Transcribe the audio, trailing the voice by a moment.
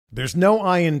There's no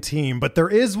I in team, but there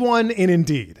is one in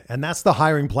Indeed, and that's the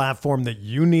hiring platform that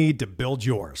you need to build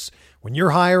yours. When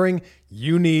you're hiring,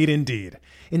 you need Indeed.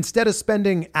 Instead of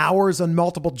spending hours on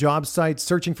multiple job sites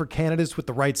searching for candidates with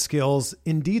the right skills,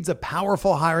 Indeed's a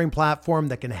powerful hiring platform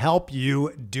that can help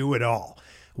you do it all.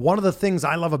 One of the things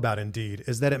I love about Indeed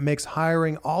is that it makes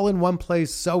hiring all in one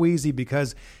place so easy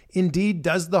because Indeed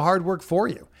does the hard work for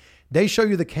you. They show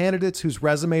you the candidates whose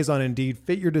resumes on Indeed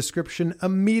fit your description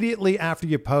immediately after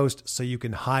you post so you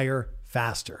can hire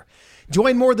faster.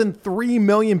 Join more than 3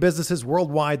 million businesses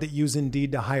worldwide that use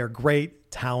Indeed to hire great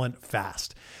talent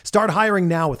fast. Start hiring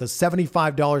now with a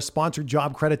 $75 sponsored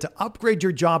job credit to upgrade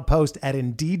your job post at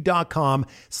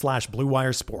Indeed.com/Blue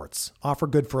Wire Sports. Offer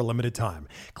good for a limited time.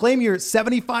 Claim your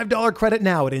 $75 credit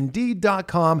now at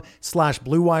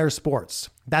Indeed.com/Blue Wire Sports.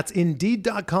 That's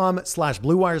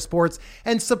Indeed.com/Blue Wire Sports,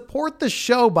 and support the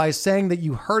show by saying that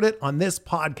you heard it on this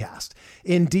podcast.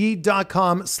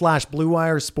 Indeed.com/Blue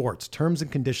Wire Sports. Terms and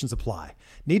conditions apply.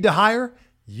 Need to hire?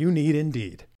 You need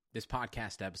Indeed. This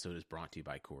podcast episode is brought to you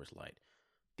by Coors Light.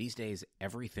 These days,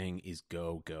 everything is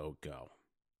go, go, go.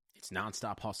 It's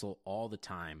nonstop hustle all the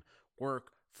time.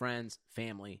 Work, friends,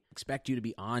 family, expect you to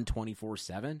be on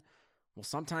 24/7. Well,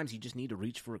 sometimes you just need to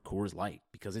reach for a Coors Light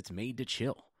because it's made to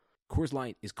chill. Coors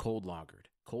Light is cold lagered,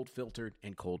 cold filtered,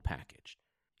 and cold packaged.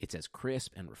 It's as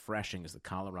crisp and refreshing as the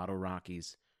Colorado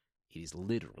Rockies. It is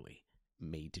literally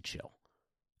made to chill.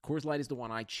 Coors Light is the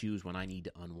one I choose when I need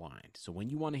to unwind. So when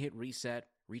you want to hit reset,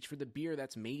 reach for the beer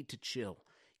that's made to chill.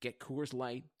 Get Coors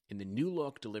Light in the new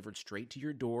look delivered straight to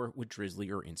your door with Drizzly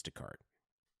or Instacart.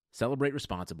 Celebrate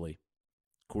responsibly.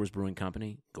 Coors Brewing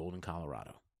Company, Golden,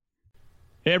 Colorado.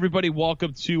 Hey, everybody.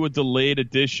 Welcome to a delayed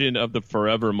edition of the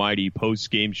Forever Mighty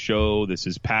post-game show. This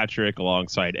is Patrick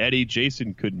alongside Eddie.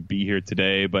 Jason couldn't be here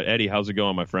today, but Eddie, how's it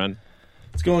going, my friend?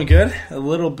 It's going good. A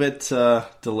little bit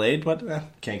delayed, but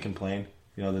can't complain.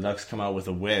 You know, the Ducks come out with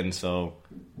a win, so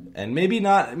and maybe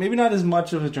not as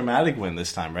much of a dramatic win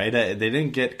this time, right? They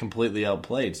didn't get completely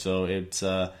outplayed, so it's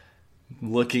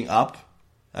looking up,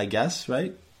 I guess,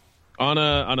 right? On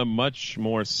a much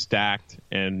more stacked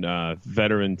and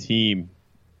veteran team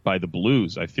by the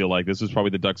Blues, I feel like this was probably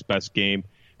the Ducks' best game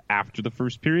after the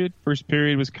first period. First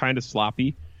period was kind of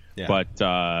sloppy, but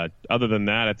other than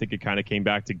that, I think it kind of came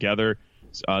back together.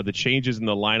 The changes in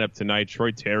the lineup tonight,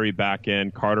 Troy Terry back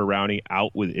in, Carter Rowney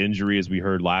out with injury, as we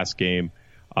heard last game.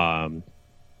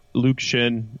 Luke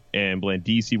Shin and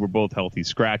Blandisi were both healthy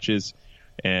scratches.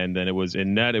 And then it was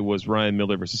in net, it was Ryan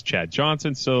Miller versus Chad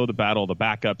Johnson. So the battle of the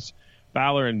backups,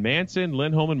 Fowler and Manson,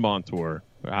 Lindholm and Montour.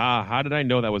 How did I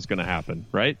know that was going to happen,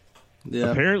 right?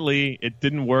 Yeah. Apparently, it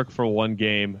didn't work for one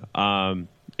game. And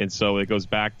so it goes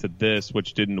back to this,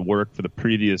 which didn't work for the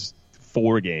previous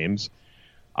 4 games.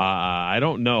 I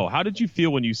don't know. How did you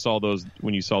feel when you saw those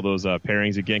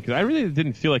pairings again? Because I really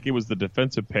didn't feel like it was the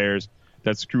defensive pairs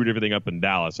that screwed everything up in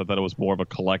Dallas. I thought it was more of a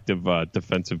collective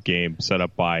defensive game set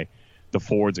up by the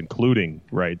forwards, including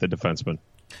the defensemen.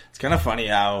 It's kind of funny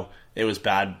how it was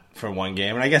bad for one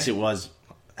game, and I guess it was.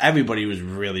 Everybody was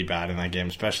really bad in that game,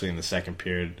 especially in the second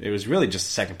period. It was really just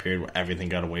the second period where everything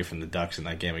got away from the Ducks in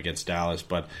that game against Dallas.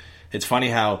 But it's funny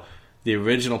how the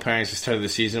original pairings we started the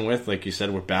season with, like you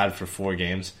said, were bad for 4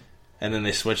 games, and then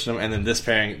they switched them, and then this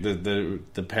pairing, the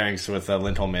pairings with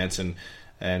Lindholm, Manson,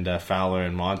 and Fowler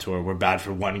and Montour were bad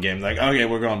for 1 game. Like, okay,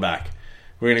 we're going back.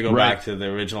 We're going to go back to the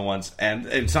original ones. And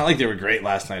it's not like they were great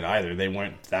last night either. They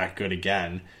weren't that good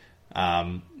again,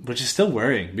 which is still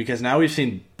worrying because now we've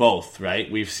seen both, right?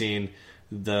 We've seen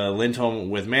the Lindholm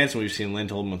with Manson, we've seen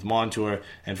Lindholm with Montour,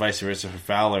 and vice versa for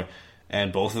Fowler,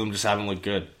 and both of them just haven't looked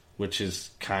good, which is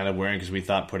kind of worrying because we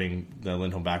thought putting the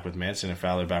Lindholm back with Manson and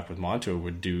Fowler back with Montour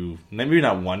would do maybe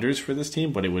not wonders for this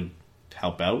team, but it would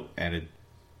help out. And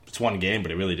it's 1 game,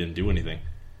 but it really didn't do anything.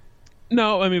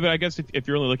 No, I mean, but I guess if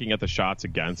you're only looking at the shots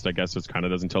against, I guess it kind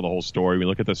of doesn't tell the whole story. We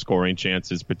look at the scoring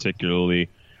chances, particularly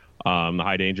the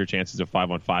high danger chances of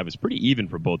 5-on-5 is pretty even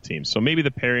for both teams. So maybe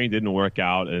the pairing didn't work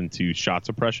out into shot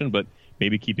suppression, but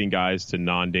maybe keeping guys to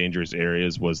non-dangerous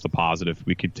areas was the positive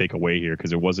we could take away here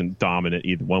because it wasn't dominant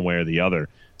either one way or the other.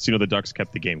 So, the Ducks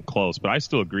kept the game close. But I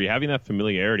still agree, having that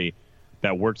familiarity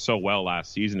that worked so well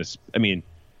last season is, I mean,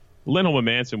 Lindholm and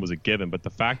Manson was a given, but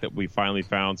the fact that we finally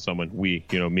found someone, me,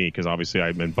 because obviously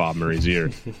I'm in Bob Murray's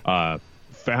ear,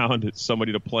 found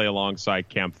somebody to play alongside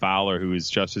Cam Fowler, who is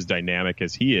just as dynamic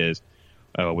as he is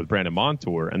with Brandon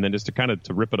Montour, and then just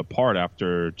to rip it apart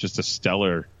after just a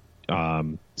stellar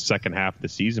second half of the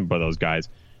season by those guys,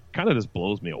 kind of just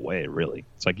blows me away, really.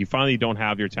 It's like you finally don't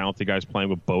have your talented guys playing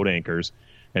with boat anchors,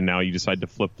 and now you decide to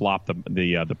flip-flop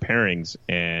the pairings,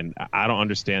 and I don't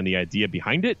understand the idea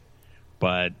behind it.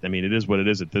 But, I mean, it is what it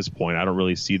is at this point. I don't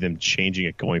really see them changing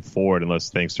it going forward unless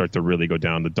things start to really go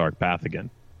down the dark path again.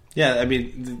 Yeah, I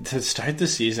mean, to start the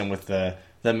season with the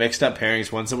mixed-up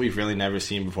pairings, ones that we've really never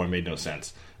seen before, made no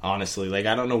sense, honestly. Like,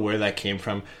 I don't know where that came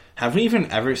from. Have we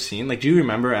even ever seen... Like, do you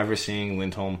remember ever seeing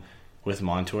Lindholm with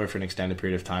Montour for an extended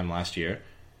period of time last year?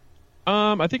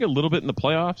 I think a little bit in the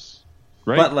playoffs,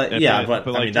 right? But, like, but like,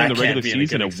 I mean, during that the regular can't be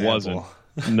season, a it good example.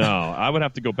 wasn't. No, I would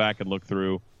have to go back and look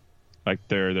through like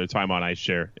their time on ice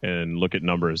share and look at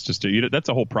numbers. That's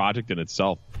a whole project in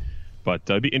itself. But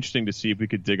it'd be interesting to see if we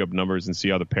could dig up numbers and see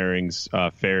how the pairings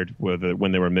fared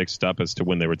when they were mixed up as to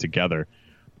when they were together.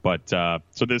 But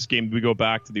so this game, we go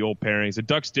back to the old pairings. The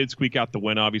Ducks did squeak out the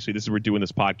win. Obviously, we're doing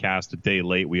this podcast a day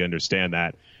late. We understand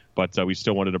that, but we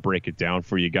still wanted to break it down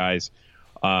for you guys.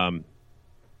 No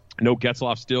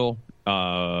Getzlaf still.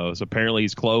 So apparently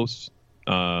he's close.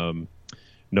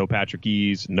 No Patrick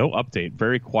Eves. No update.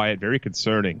 Very quiet. Very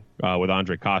concerning with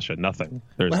Andre Kasha. Nothing.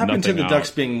 There's what happened to the out. Ducks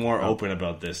being more open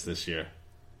about this year?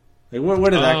 Like,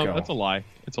 where did that go? That's a lie.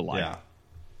 It's a lie. Yeah,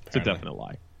 it's a definite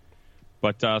lie.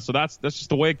 But so that's just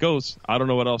the way it goes. I don't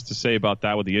know what else to say about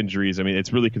that with the injuries. I mean,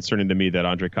 it's really concerning to me that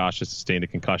Andre Kasha sustained a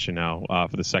concussion now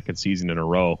for the second season in a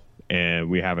row, and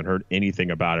we haven't heard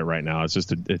anything about it right now. It's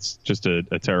just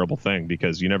a terrible thing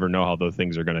because you never know how those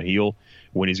things are going to heal,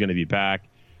 when he's going to be back.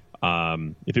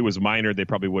 If it was minor, they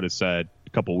probably would have said a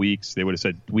couple weeks. They would have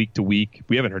said week to week.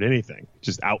 We haven't heard anything,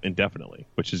 just out indefinitely,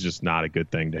 which is just not a good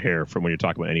thing to hear from when you're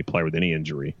talking about any player with any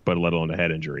injury, but let alone a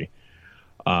head injury.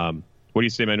 What do you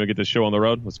say, man? We get this show on the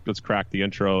road. Let's crack the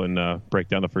intro and break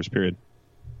down the first period.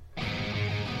 Trying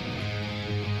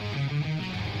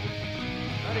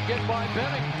to get by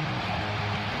Benning.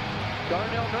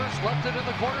 Darnell Nurse left it in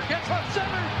the corner, gets left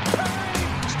center.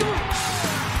 Perry, score!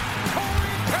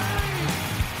 Corey Perry!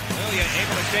 Ilya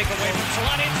able to take away from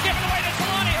Solani. It's given away to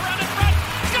Solani around in front.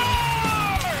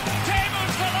 Score! Teemu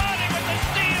Solani with the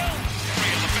steal.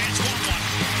 Perry and the fans want one.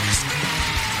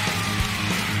 Score!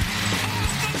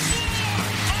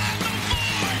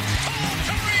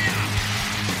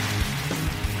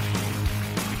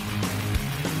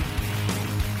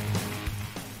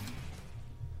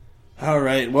 All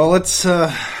right. Well, let's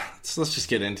just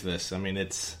get into this. I mean,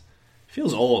 it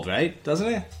feels old, right? Doesn't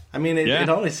it? I mean, it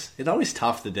always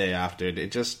tough the day after.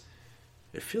 It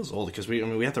feels old because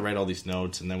we have to write all these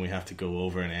notes and then we have to go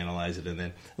over and analyze it, and then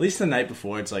at least the night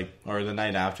before, it's like, or the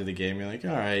night after the game, you're like,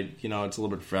 all right, it's a little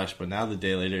bit fresh. But now the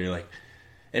day later, you're like,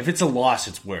 if it's a loss,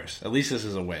 it's worse. At least this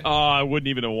is a win. I wouldn't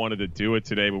even have wanted to do it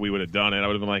today, but we would have done it. I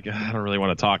would have been like, I don't really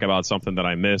want to talk about something that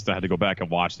I missed. I had to go back and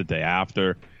watch the day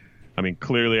after. I mean,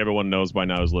 clearly everyone knows by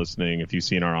now who's listening. If you've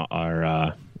seen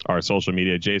our social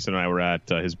media, Jason and I were at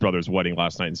his brother's wedding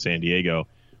last night in San Diego.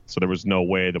 So there was no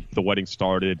way. The wedding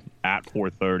started at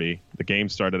 4:30. The game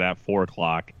started at 4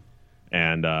 o'clock.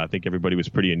 And I think everybody was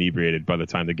pretty inebriated by the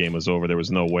time the game was over. There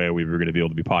was no way we were going to be able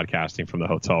to be podcasting from the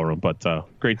hotel room. But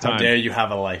great time. How dare you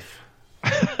have a life.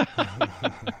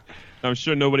 I'm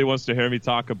sure nobody wants to hear me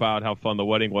talk about how fun the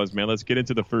wedding was, man. Let's get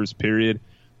into the first period.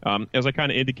 As I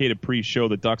kind of indicated pre-show,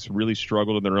 the Ducks really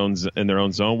struggled in their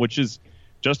own zone, which is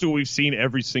just what we've seen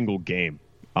every single game.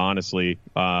 Honestly,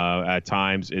 at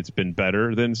times it's been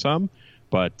better than some,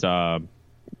 but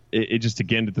it just,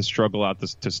 again, the struggle out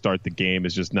to start the game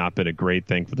has just not been a great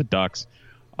thing for the Ducks.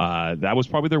 That was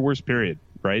probably their worst period,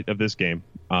 right, of this game.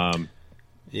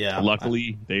 Yeah.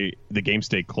 Luckily, the game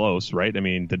stayed close, right? I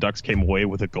mean, the Ducks came away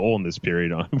with a goal in this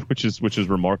period, which is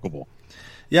remarkable.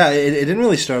 Yeah, it didn't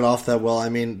really start off that well. I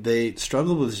mean, they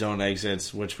struggled with zone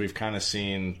exits, which we've kind of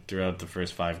seen throughout the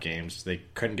first 5 games. They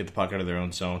couldn't get the puck out of their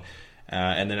own zone.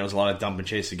 And then it was a lot of dump and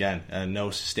chase again. No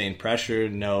sustained pressure,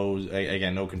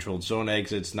 no controlled zone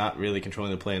exits, not really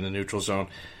controlling the play in the neutral zone.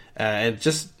 And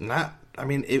just not... I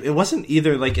mean, it wasn't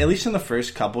either, like, at least in the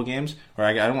first couple games, or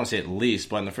I don't want to say at least,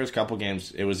 but in the first couple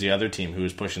games, it was the other team who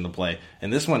was pushing the play.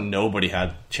 And this one, nobody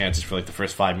had chances for, like, the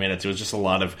first 5 minutes. It was just a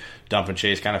lot of dump and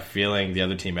chase, kind of feeling the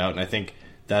other team out. And I think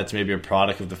that's maybe a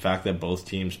product of the fact that both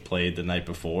teams played the night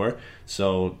before.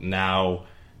 So now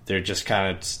they're just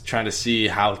kind of trying to see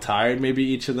how tired maybe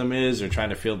each of them is, or trying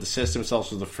to feel the system. It's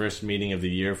also the first meeting of the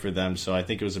year for them. So I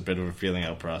think it was a bit of a feeling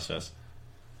out process.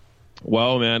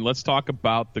 Well, man, let's talk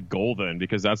about the goal then,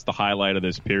 because that's the highlight of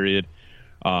this period.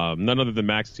 None other than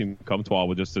Maxime Comtois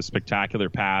with just a spectacular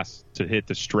pass to hit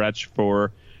the stretch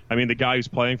for, the guy who's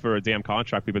playing for a damn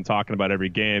contract we've been talking about every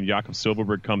game. Jakob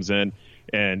Silfverberg comes in,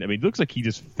 and, it looks like he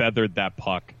just feathered that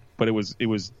puck. But it was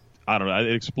I don't know,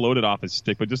 it exploded off his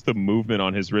stick, but just the movement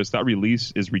on his wrist, that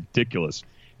release is ridiculous.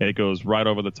 And it goes right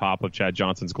over the top of Chad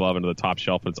Johnson's glove into the top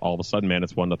shelf, and it's all of a sudden, man,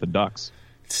 it's 1-0 Ducks.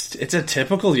 It's a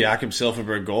typical Jakob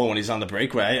Silfverberg goal when he's on the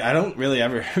breakaway. I don't really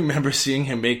ever remember seeing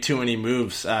him make too many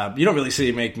moves. You don't really see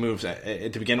him make moves to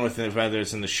begin with, whether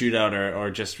it's in the shootout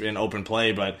or just in open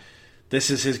play, but this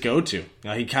is his go-to.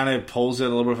 He kind of pulls it a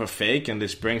little bit of a fake and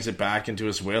just brings it back into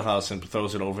his wheelhouse and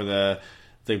throws it over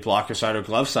the blocker side or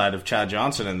glove side of Chad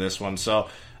Johnson in this one. So,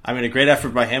 I mean, a great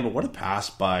effort by him, but what a pass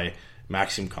by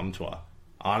Maxime Comtois.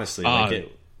 Honestly,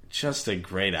 just a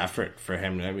great effort for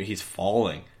him. I mean, he's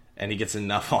falling, and he gets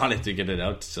enough on it to get it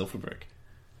out to Silfverberg.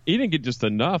 He didn't get just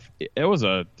enough. That was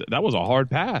a hard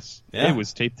pass. Yeah. It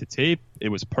was tape to tape. It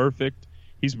was perfect.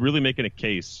 He's really making a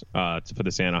case for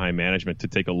this Anaheim management to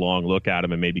take a long look at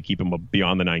him and maybe keep him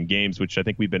beyond the 9 games, which I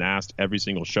think we've been asked every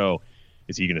single show.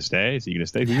 Is he going to stay? Is he going to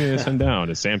stay? Who's going to send down?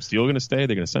 Is Sam Steele going to stay?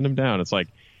 They're going to send him down. It's like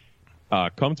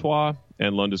Comtois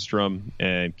and Lundestrom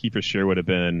and Kiefer Shear would have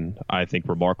been, I think,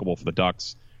 remarkable for the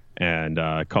Ducks. And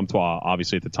Comtois,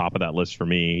 obviously, at the top of that list for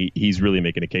me. He's really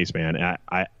making a case, man.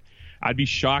 I'd be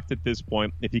shocked at this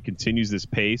point if he continues this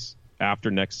pace after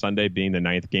next Sunday being the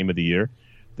 9th game of the year.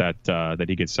 That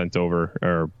he gets sent over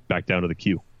or back down to the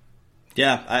queue.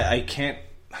 Yeah, I can't.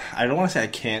 I don't want to say I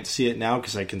can't see it now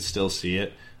because I can still see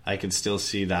it. I can still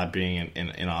see that being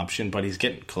an option, but he's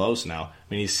getting close now. I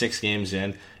mean, he's 6 games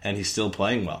in and he's still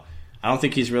playing well. I don't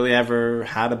think he's really ever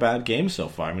had a bad game so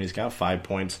far. I mean, he's got 5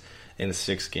 points in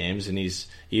 6 games, and he's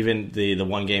even the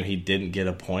one game he didn't get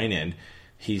a point in.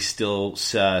 He still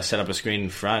set up a screen in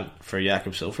front for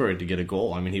Jakob Silfverberg to get a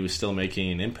goal. I mean, he was still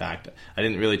making an impact. I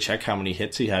didn't really check how many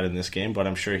hits he had in this game, but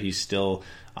I'm sure he's still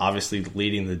obviously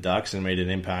leading the Ducks and made an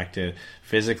impact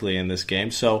physically in this game.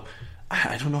 So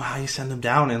I don't know how you send him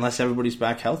down unless everybody's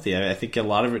back healthy. I think a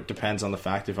lot of it depends on the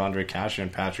fact if Andre Kasher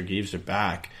and Patrick Eaves are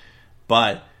back.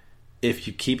 But if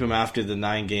you keep him after the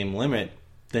 9-game limit,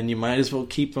 then you might as well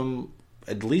keep him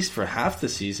at least for half the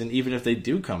season, even if they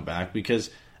do come back, because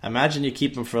imagine you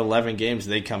keep them for 11 games,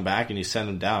 they come back, and you send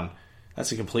them down.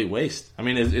 That's a complete waste. I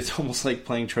mean, it's almost like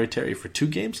playing Troy Terry for 2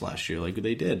 games last year, like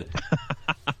they did.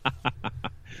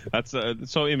 That's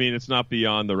so. I mean, it's not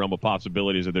beyond the realm of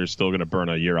possibilities that they're still going to burn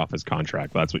a year off his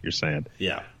contract. That's what you're saying.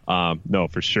 Yeah. No,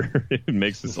 for sure. It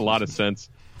makes a lot of sense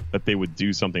that they would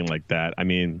do something like that. I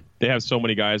mean, they have so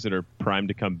many guys that are primed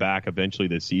to come back eventually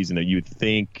this season that you'd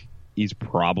think he's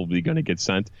probably going to get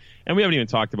sent. And we haven't even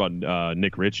talked about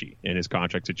Nick Ritchie and his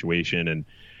contract situation and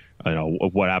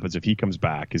what happens if he comes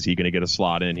back. Is he going to get a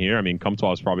slot in here? I mean,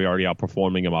 Comtois is probably already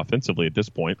outperforming him offensively at this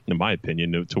point, in my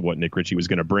opinion, to what Nick Ritchie was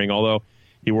going to bring, although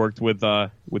he worked with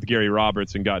Gary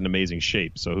Roberts and got in amazing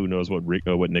shape. So who knows what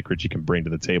Nick Ritchie can bring to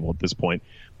the table at this point.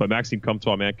 But Maxime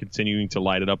Comtois, man, continuing to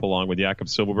light it up along with Jakob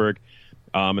Silfverberg.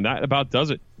 And that about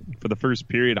does it for the first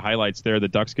period. Highlights there. The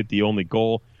Ducks get the only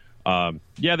goal.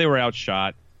 Yeah, they were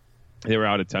outshot. They were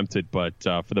out-attempted, but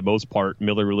for the most part,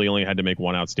 Miller really only had to make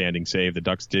one outstanding save. The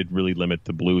Ducks did really limit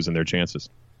the Blues and their chances.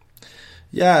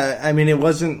 Yeah, I mean, it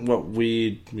wasn't what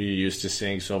we're used to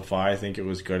seeing so far. I think it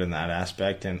was good in that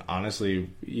aspect. And honestly,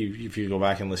 if you go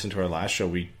back and listen to our last show,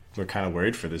 we were kind of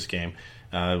worried for this game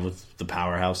with the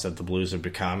powerhouse that the Blues have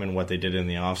become and what they did in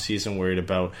the offseason, worried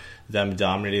about them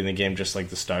dominating the game just like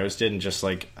the Stars did. And just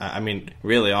like, I mean,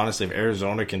 really, honestly, if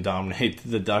Arizona can dominate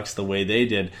the Ducks the way they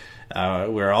did,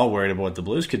 we're all worried about what the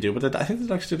Blues could do. But I think the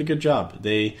Ducks did a good job.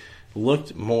 They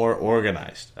looked more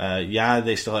organized. Yeah,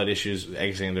 they still had issues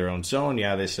exiting their own zone.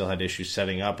 Yeah, they still had issues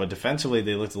setting up. But defensively,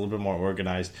 they looked a little bit more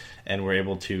organized and were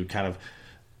able to kind of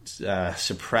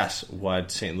suppress what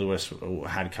St. Louis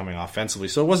had coming offensively.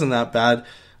 So it wasn't that bad.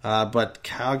 But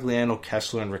Cogliano,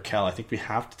 Kessler, and Raquel, I think we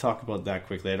have to talk about that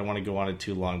quickly. I don't want to go on it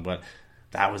too long, but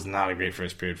that was not a great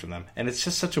first period for them. And it's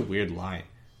just such a weird line.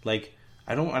 Like,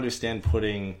 I don't understand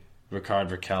putting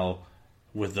Rickard Raquel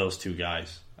with those two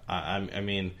guys. I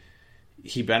mean,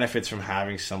 he benefits from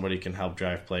having somebody who can help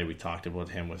drive play. We talked about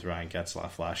him with Ryan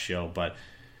Getzlaf last show, but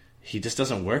he just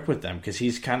doesn't work with them because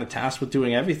he's kind of tasked with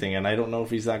doing everything, and I don't know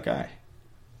if he's that guy.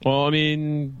 Well, I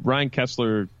mean, Ryan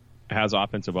Kessler has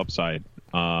offensive upside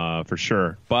for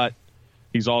sure, but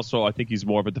he's also, I think he's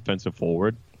more of a defensive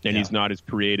forward, and he's not as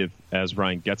creative as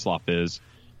Ryan Getzlaf is.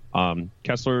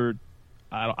 Kessler,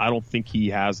 I don't think he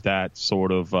has that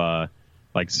sort of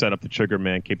like set up the trigger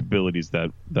man capabilities that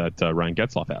Ryan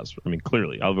Getzlaf has. I mean,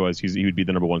 clearly, otherwise he would be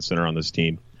the number one center on this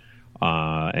team,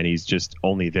 and he's just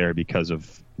only there because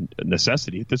of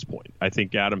necessity at this point. I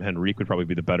think Adam Henrique would probably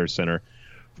be the better center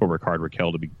for Rickard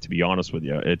Raquel. To be honest with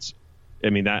you,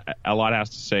 that a lot has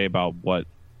to say about what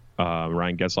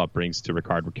Ryan Getzlaf brings to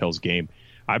Rickard Raquel's game.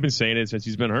 I've been saying it since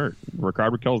he's been hurt.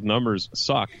 Rickard Raquel's numbers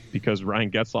suck because Ryan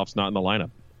Getzlaf's not in the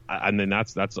lineup. And then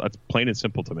that's plain and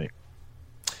simple to me.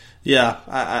 Yeah,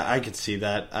 I could see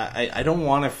that. I don't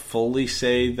want to fully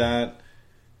say that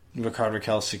Rickard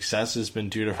Rakell's success has been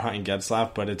due to Ryan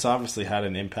Getzlaf, but it's obviously had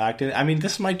an impact. I mean,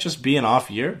 this might just be an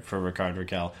off year for Rickard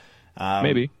Rakell.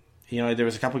 Maybe. There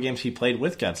was a couple games he played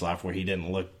with Getzlaf where he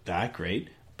didn't look that great.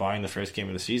 Barring the first game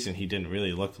of the season, he didn't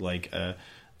really look like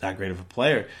that great of a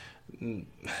player.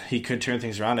 He could turn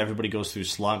things around. Everybody goes through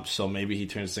slumps, so maybe he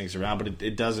turns things around, but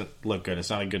it doesn't look good. It's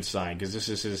not a good sign because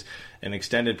this is an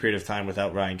extended period of time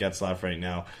without Ryan Getzlaf right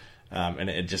now, and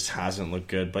it just hasn't looked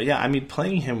good. But yeah, I mean,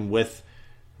 playing him with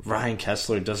Ryan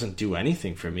Kesler doesn't do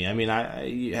anything for me. I mean,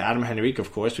 Adam Henrique,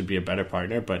 of course, would be a better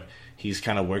partner, but he's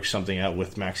kind of worked something out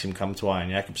with Maxime Comtois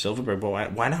and Jakob Silfverberg.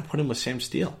 But why not put him with Sam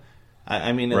Steele?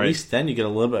 I mean, at least then you get a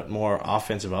little bit more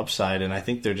offensive upside, and I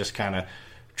think they're just kind of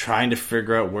trying to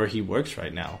figure out where he works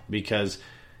right now, because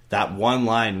that one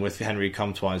line with Henrique,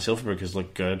 Comtois, and Silfverberg has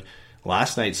looked good.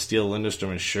 Last night, Steele,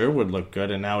 Lindstrom, and Sherwood looked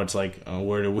good, and now it's like,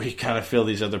 where do we kind of fill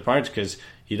these other parts? Because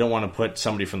you don't want to put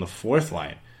somebody from the fourth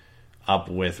line up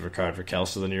with Rickard Rakell,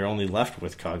 so then you're only left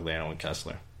with Cogliano and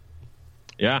Kesler.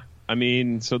 Yeah, I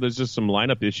mean, so there's just some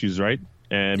lineup issues, right?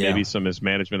 And maybe some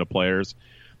mismanagement of players.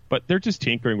 But they're just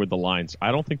tinkering with the lines.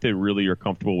 I don't think they really are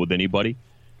comfortable with anybody.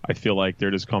 I feel like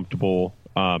they're just comfortable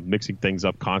mixing things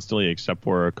up constantly, except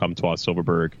for Comtois,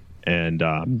 Silfverberg, and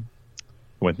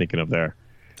who I'm thinking of there,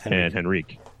 and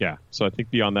Henrique. Yeah, so I think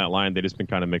beyond that line, they've just been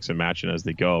kind of mix and matching as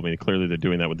they go. I mean, clearly they're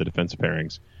doing that with the defensive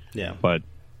pairings. Yeah. But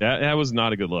that was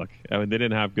not a good look. I mean, they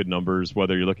didn't have good numbers,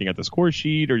 whether you're looking at the score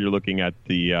sheet or you're looking at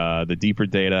the deeper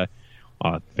data,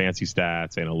 fancy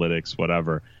stats, analytics,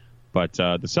 whatever. But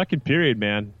the second period,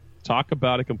 man, talk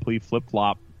about a complete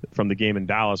flip-flop from the game in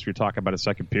Dallas. We're talking about a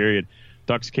second period.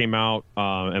 Ducks came out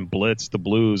and blitzed the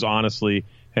Blues. Honestly,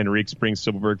 Henrique brings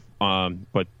Silfverberg,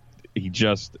 but he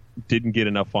just didn't get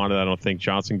enough on it. I don't think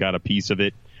Johnson got a piece of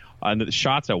it. And the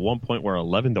shots at one point were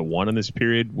 11-1 in this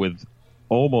period with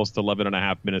almost 11 and a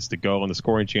half minutes to go, and the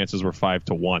scoring chances were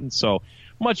 5-1. So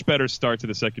much better start to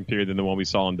the second period than the one we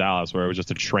saw in Dallas, where it was just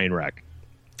a train wreck.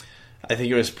 I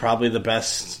think it was probably the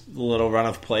best little run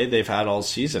of play they've had all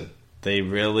season. They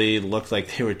really looked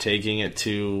like they were taking it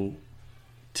to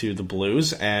the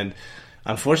Blues, and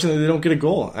unfortunately they don't get a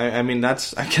goal. I mean, I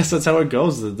guess that's how it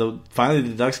goes. Finally,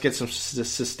 the Ducks get some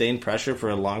sustained pressure for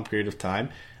a long period of time.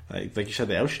 Like you said,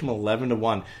 they outshoot them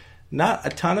 11-1. Not a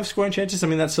ton of scoring chances. I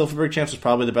mean, that Silfverberg chance was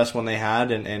probably the best one they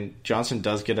had, and Johnson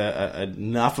does get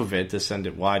enough of it to send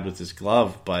it wide with his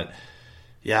glove, but.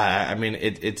 Yeah, I mean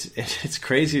it's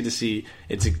crazy to see.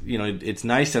 It's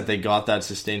nice that they got that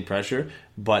sustained pressure,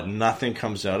 but nothing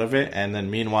comes out of it. And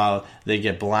then meanwhile, they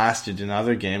get blasted in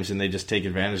other games, and they just take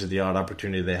advantage of the odd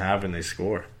opportunity they have, and they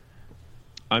score.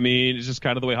 I mean, it's just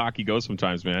kind of the way hockey goes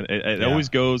sometimes, man. It always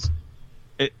goes.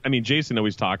 I mean, Jason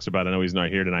always talks about it. I know he's not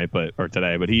here tonight, but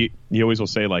he always will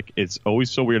say, like, it's always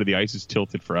so weird that the ice is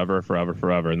tilted forever,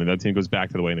 and then that team goes back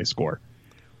to the way and they score.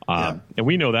 And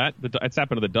we know that. It's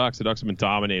happened to the Ducks. The Ducks have been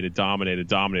dominated,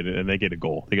 and they get a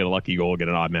goal. They get a lucky goal, get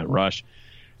an odd man rush.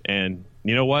 And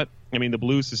you know what? I mean, the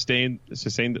Blues sustained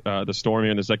the storm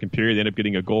here in the second period. They end up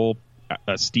getting a goal.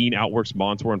 Steen outworks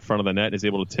Montour in front of the net and is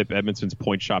able to tip Edmondson's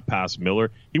point shot past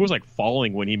Miller. He was like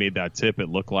falling when he made that tip, it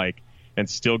looked like, and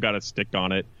still got a stick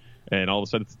on it. And all of a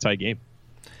sudden, it's a tight game.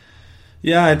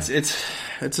 Yeah, it's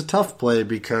a tough play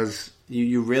because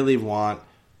you really want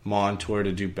Montour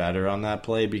to do better on that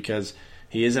play because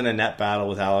he is in a net battle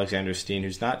with Alexander Steen,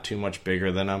 who's not too much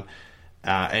bigger than him,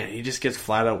 and he just gets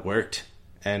flat out worked.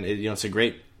 And it's a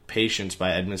great patience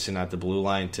by Edmondson at the blue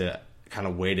line to kind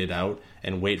of wait it out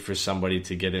and wait for somebody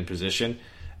to get in position.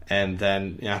 And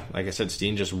then, like I said,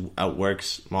 Steen just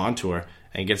outworks Montour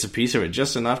and gets a piece of it,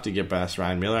 just enough to get past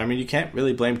Ryan Miller. I mean, you can't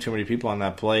really blame too many people on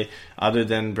that play other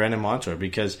than Brandon Montour,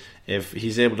 because if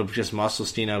he's able to just muscle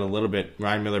Steen out a little bit,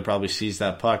 Ryan Miller probably sees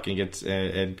that puck and gets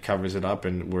and covers it up,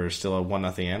 and we're still at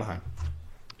 1-0 Anaheim.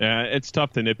 It's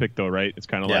tough to nitpick, though, right? It's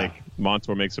kind of like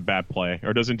Montour makes a bad play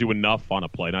or doesn't do enough on a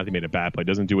play. Not that he made a bad play,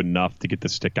 doesn't do enough to get the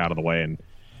stick out of the way, and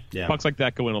pucks like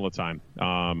that go in all the time.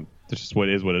 That's just what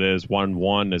it is.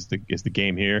 1-1 is the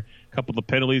game here. A couple of the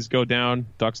penalties go down.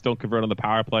 Ducks don't convert on the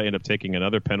power play, end up taking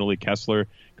another penalty. Kessler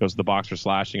goes to the box for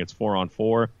slashing. It's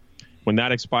 4-on-4. When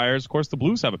that expires, of course, the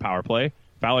Blues have a power play.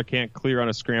 Fowler can't clear on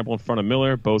a scramble in front of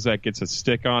Miller. Bozak gets a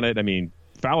stick on it. I mean,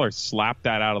 Fowler slapped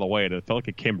that out of the way. It felt like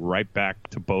it came right back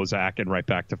to Bozak and right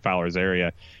back to Fowler's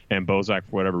area. And Bozak,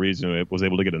 for whatever reason, was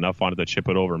able to get enough on it to chip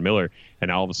it over Miller. And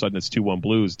all of a sudden, it's 2-1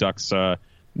 Blues. Ducks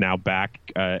now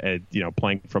back,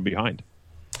 playing from behind.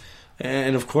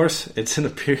 And of course, it's in a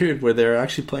period where they're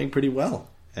actually playing pretty well,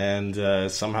 and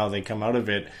somehow they come out of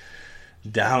it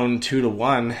down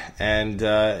 2-1, and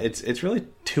it's really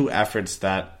two efforts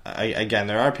that, again,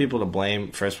 there are people to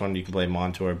blame. First one, you can blame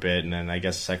Montour a bit, and then I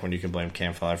guess the second one, you can blame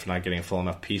Cam Fowler for not getting a full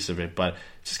enough piece of it, but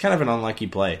it's just kind of an unlucky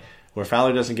play where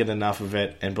Fowler doesn't get enough of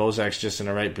it, and Bozak's just in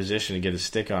the right position to get his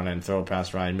stick on it and throw it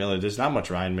past Ryan Miller. There's not much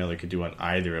Ryan Miller could do on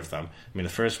either of them. I mean, the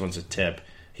first one's a tip.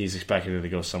 He's expecting it to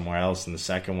go somewhere else, and the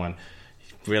second one,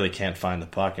 he really can't find the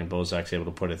puck, and Bozak's able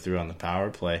to put it through on the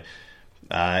power play.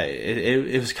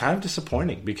 It was kind of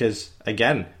disappointing because,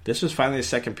 again, this was finally the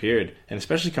second period, and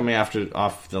especially coming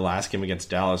off the last game against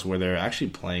Dallas where they're actually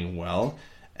playing well,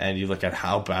 and you look at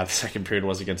how bad the second period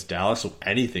was against Dallas, so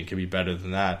anything could be better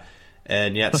than that,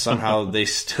 and yet somehow they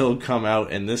still come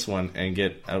out in this one and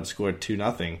get outscored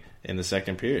 2-0 in the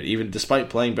second period, even despite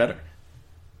playing better.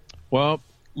 Well,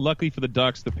 luckily for the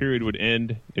Ducks, the period would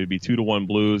end. It would be 2-1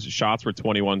 Blues. Shots were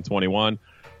 21-21,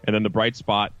 and then the bright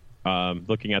spot,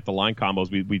 looking at the line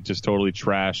combos, we just totally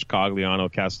trashed Cogliano,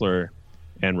 Kessler,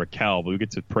 and Raquel. But we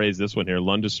get to praise this one here.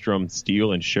 Lundestrom,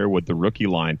 Steele, and Sherwood, the rookie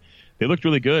line. They looked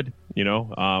really good. I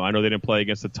know they didn't play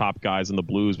against the top guys in the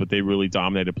Blues, but they really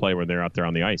dominated play when they're out there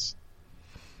on the ice.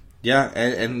 Yeah,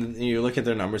 and you look at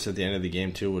their numbers at the end of the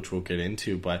game, too, which we'll get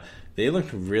into, but they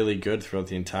looked really good throughout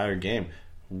the entire game,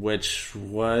 which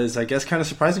was, I guess, kind of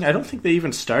surprising. I don't think they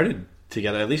even started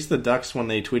together. At least the Ducks, when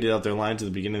they tweeted out their lines at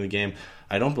the beginning of the game,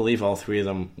 I don't believe all three of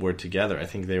them were together. I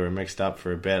think they were mixed up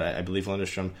for a bit. I believe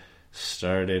Lundestrom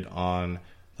started on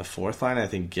the fourth line. I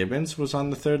think Gibbons was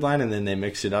on the third line, and then they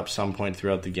mixed it up some point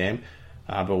throughout the game.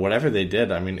 But whatever they did,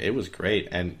 I mean, it was great.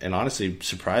 And honestly,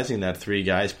 surprising that three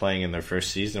guys playing in their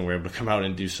first season were able to come out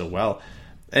and do so well.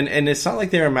 And it's not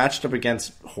like they were matched up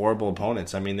against horrible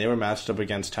opponents. I mean, they were matched up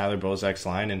against Tyler Bozak's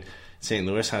line, and St.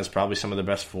 Louis has probably some of the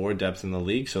best forward depth in the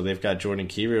league, so they've got Jordan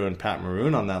Kyrou and Pat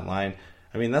Maroon on that line.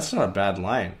 I mean, that's not a bad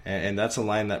line, and that's a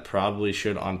line that probably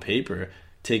should, on paper,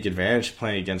 take advantage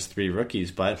playing against three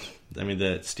rookies. But, I mean,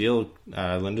 the Steele,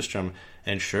 Lindstrom,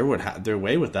 and Sherwood had their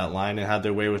way with that line and had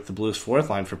their way with the Blues' fourth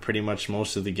line for pretty much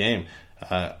most of the game.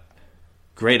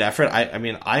 Great effort. I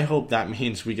mean, I hope that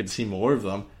means we could see more of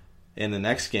them in the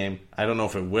next game. I don't know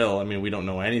if it will. I mean, we don't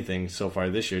know anything so far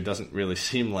this year. It doesn't really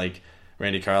seem like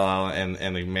Randy Carlyle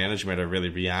and the management are really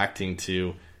reacting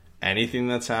to anything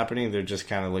that's happening. They're just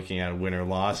kind of looking at win or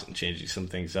loss and changing some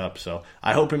things up. So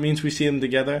I hope it means we see them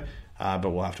together, but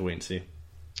we'll have to wait and see.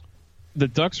 The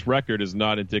Ducks' record is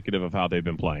not indicative of how they've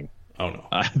been playing. Oh, no.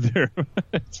 They're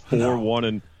 4-1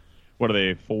 and what are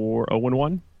they,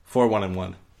 4-0-1?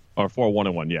 4-1-1. Or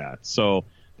 4-1-1, yeah. So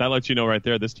that lets you know right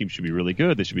there this team should be really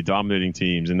good. They should be dominating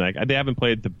teams. And they haven't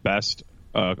played the best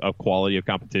of quality of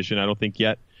competition, I don't think,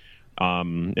 yet.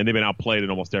 And they've been outplayed in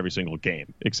almost every single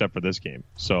game, except for this game.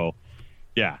 So,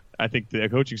 yeah, I think the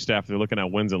coaching staff, they're looking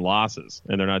at wins and losses,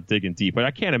 and they're not digging deep. But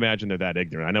I can't imagine they're that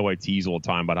ignorant. I know I tease all the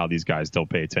time about how these guys don't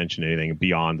pay attention to anything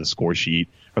beyond the score sheet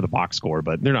or the box score,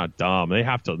 but they're not dumb. They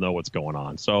have to know what's going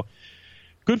on. So,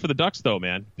 good for the Ducks, though,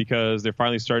 man, because they're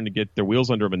finally starting to get their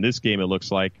wheels under them in this game, it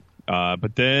looks like.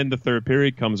 But then the third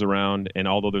period comes around, and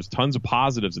although there's tons of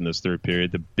positives in this third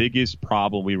period, the biggest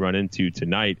problem we run into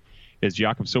tonight is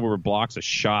Jakob Silfverberg blocks a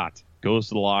shot, goes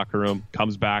to the locker room,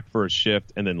 comes back for a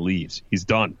shift, and then leaves. He's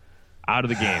done. Out of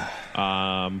the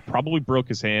game. Probably broke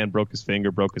his hand, broke his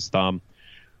finger, broke his thumb.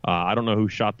 I don't know who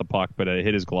shot the puck, but it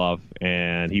hit his glove,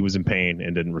 and he was in pain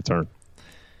and didn't return.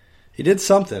 He did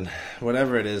something,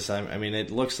 whatever it is. I mean,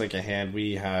 it looks like a hand.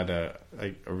 We had a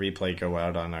replay go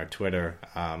out on our Twitter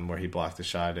where he blocked the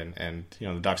shot, and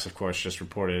the Ducks, of course, just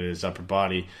reported his upper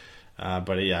body.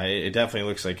 But yeah, it definitely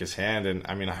looks like his hand, and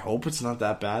I mean, I hope it's not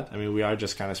that bad. I mean, we are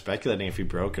just kind of speculating if he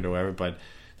broke it or whatever, but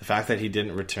the fact that he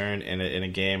didn't return in a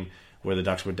game where the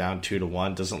Ducks were down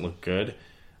 2-1 doesn't look good.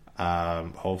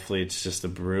 Hopefully it's just a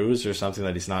bruise or something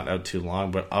that he's not out too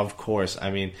long, but of course,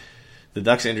 I mean, the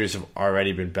Ducks' injuries have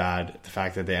already been bad. The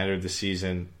fact that they entered the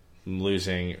season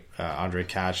losing Andre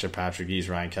Kachuk, Patrick Eves,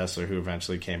 Ryan Kessler, who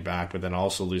eventually came back, but then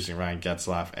also losing Ryan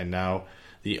Getzlaf, and now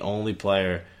the only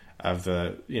player of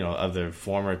the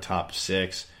former top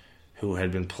six who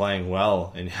had been playing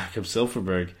well in Jakob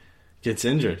Silfverberg gets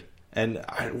injured. And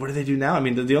what do they do now? I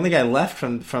mean, the only guy left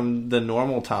from the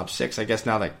normal top six, I guess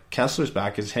now that Kessler's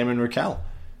back, is him and Raquel.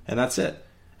 And that's it.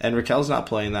 And Raquel's not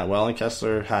playing that well, and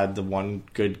Kessler had the one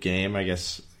good game. I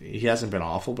guess he hasn't been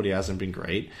awful, but he hasn't been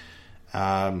great.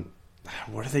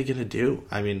 What are they going to do?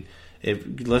 I mean,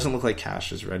 it doesn't look like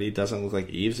Cash is ready. It doesn't look like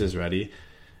Eves is ready.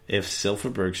 If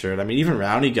Silfverberg's hurt, I mean, even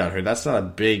Rowney got hurt. That's not a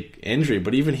big injury,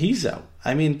 but even he's out.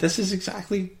 I mean, this is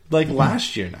exactly like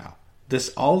last year now.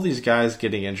 All these guys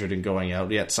getting injured and going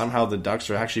out, yet somehow the Ducks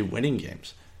are actually winning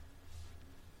games.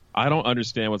 I don't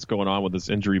understand what's going on with this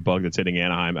injury bug that's hitting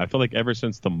Anaheim. I feel like ever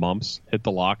since the mumps hit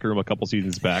the locker room a few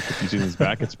seasons back,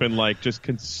 it's been like just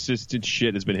consistent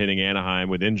shit has been hitting Anaheim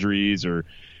with injuries or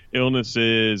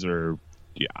illnesses or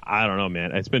I don't know,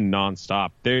 man. It's been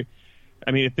nonstop.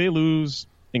 If they lose,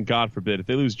 and God forbid, if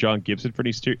they lose John Gibson for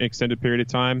an extended period of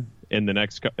time in the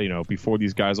next, before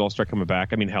these guys all start coming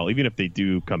back, hell, even if they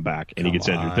do come back and he gets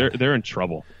injured, they're in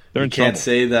trouble. You can't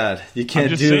say that. You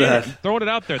can't do that. Throwing it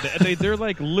out there. They're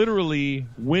like literally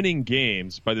winning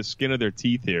games by the skin of their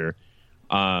teeth here.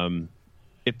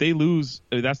 If they lose,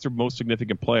 that's their most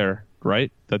significant player,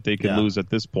 right? That they could lose at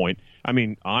this point.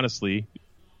 Honestly,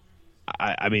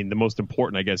 the most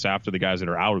important, I guess, after the guys that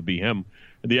are out would be him.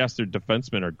 Yes, their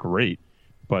defensemen are great,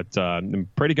 but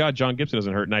pray to God John Gibson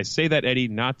doesn't hurt. And I say that, Eddie,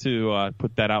 not to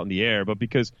put that out in the air, but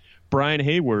because Brian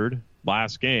Hayward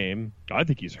last game, I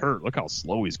think he's hurt. Look how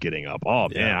slow he's getting up. Oh,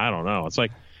 man, I don't know. It's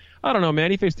like, I don't know, man.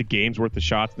 He faced a game's worth of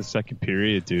shots in the second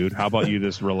period, dude. How about you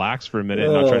just relax for a minute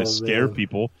and not try to scare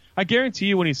people? I guarantee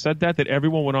you when he said that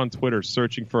everyone went on Twitter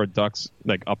searching for a Ducks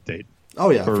update. Oh,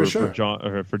 yeah, for sure.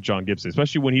 For John Gibson,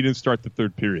 especially when he didn't start the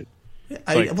third period.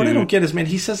 I don't get is, man,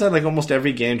 he says that almost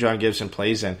every game John Gibson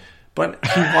plays in, but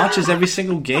he watches every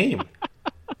single game.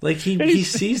 He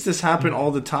sees this happen all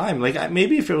the time.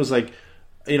 Maybe if it was a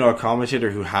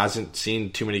commentator who hasn't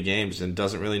seen too many games and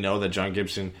doesn't really know that John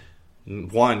Gibson,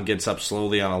 one, gets up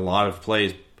slowly on a lot of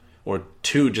plays, or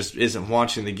two, just isn't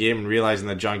watching the game and realizing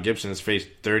that John Gibson has faced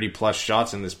 30-plus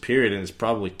shots in this period and is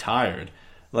probably tired.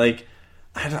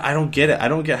 I don't get it. I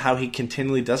don't get how he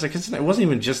continually does it, because it wasn't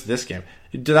even just this game.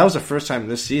 That was the first time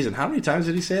this season. How many times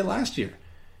did he say it last year?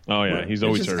 Oh, yeah, he's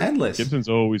always hurt. Endless. Gibson's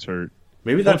always hurt.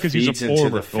 Maybe that feeds into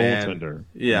the fan. Goaltender.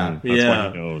 Yeah, that's why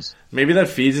he knows. Maybe that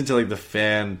feeds into the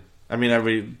fan.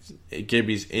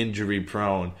 Gibby's injury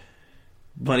prone,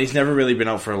 but he's never really been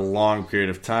out for a long period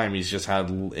of time. He's just had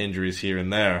injuries here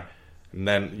and there, and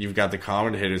then you've got the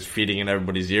commentators feeding in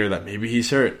everybody's ear that maybe he's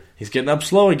hurt. He's getting up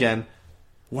slow again.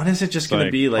 When is it just going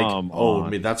to be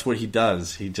that's what he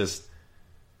does? He just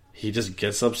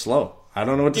gets up slow. I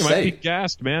don't know what to say. He might be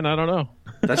gassed, man. I don't know.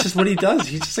 That's just what he does.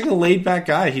 He's just a laid back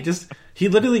guy. He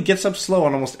literally gets up slow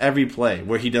on almost every play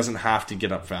where he doesn't have to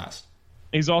get up fast.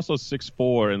 He's also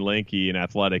 6'4" and lanky and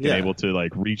athletic and able to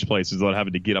reach places without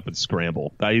having to get up and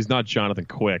scramble. He's not Jonathan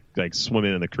Quick,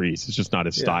 swimming in the crease. It's just not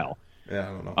his style. Yeah,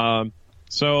 I don't know.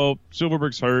 So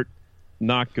Silfverberg's hurt.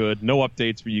 Not good. No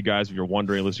updates for you guys if you're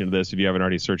wondering, listening to this, if you haven't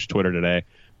already searched Twitter today.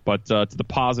 But to the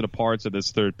positive parts of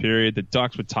this third period, the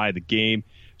Ducks would tie the game.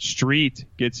 Street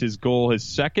gets his goal, his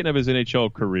second of his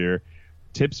NHL career,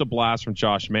 tips a blast from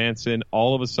Josh Manson.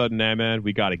 All of a sudden, man,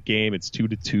 we got a game. It's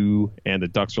 2-2, and the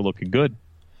Ducks are looking good.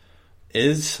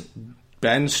 Is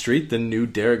Ben Street the new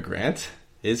Derek Grant?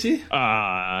 Is he?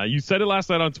 You said it last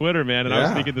night on Twitter, man, and I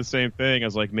was thinking the same thing. I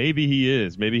was like, maybe he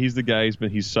is. Maybe he's the guy he's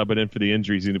subbing in for the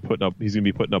injuries. He's going to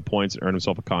be putting up points and earn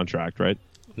himself a contract, right?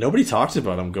 Nobody talks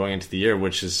about him going into the year,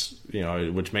 which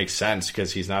makes sense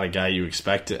because he's not a guy you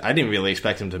expect. I didn't really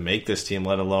expect him to make this team,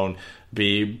 let alone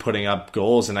be putting up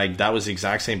goals. And that was the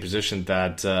exact same position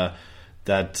that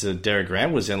Derek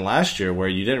Grant was in last year, where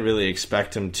you didn't really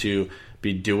expect him to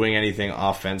be doing anything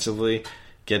offensively.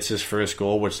 Gets his first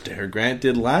goal, which Derek Grant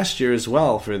did last year as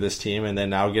well for this team, and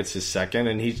then now gets his second,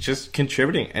 and he's just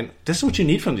contributing. And this is what you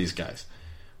need from these guys,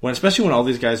 especially when all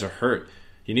these guys are hurt.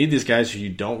 You need these guys who you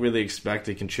don't really expect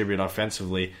to contribute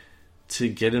offensively to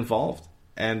get involved.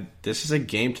 And this is a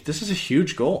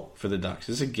huge goal for the Ducks.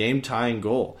 This is a game-tying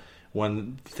goal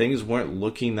when things weren't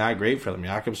looking that great for them.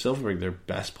 Jakob Silfverberg, their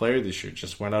best player this year,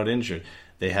 just went out injured.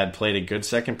 They had played a good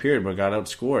second period but got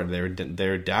outscored. They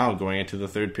were down going into the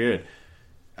third period.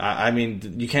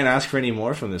 You can't ask for any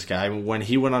more from this guy. When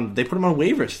he went on, they put him on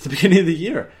waivers at the beginning of the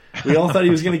year. We all thought he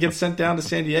was going to get sent down to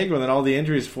San Diego, and then all the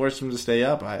injuries forced him to stay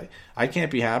up. I can't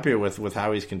be happier with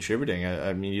how he's contributing.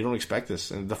 You don't expect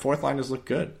this. And the fourth liners look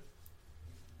good.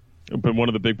 But one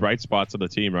of the big bright spots of the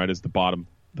team, right, is the bottom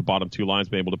two lines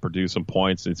being able to produce some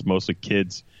points. It's mostly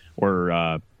kids or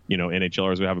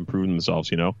NHLers who haven't proven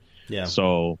themselves. Yeah.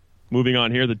 So moving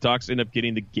on here, the Ducks end up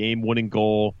getting the game-winning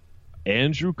goal.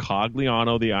 Andrew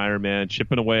Cogliano, the Iron Man,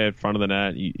 chipping away in front of the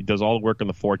net. He does all the work on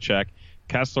the forecheck.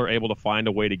 Kessler able to find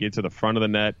a way to get to the front of the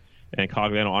net, and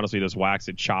Cogliano honestly just whacks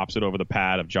it, chops it over the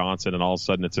pad of Johnson, and all of a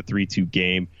sudden it's a 3-2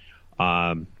 game.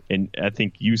 And I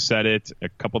think you said it, a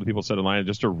couple of people said it online,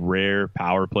 just a rare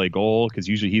power play goal, because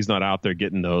usually he's not out there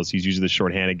getting those. He's usually the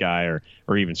shorthanded guy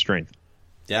or even strength.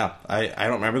 Yeah, I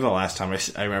don't remember the last time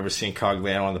I remember seeing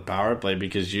Cogliano on the power play,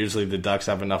 because usually the Ducks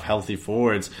have enough healthy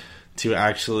forwards to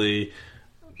actually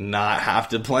not have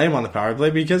to play him on the power play,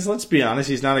 because let's be honest,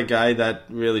 he's not a guy that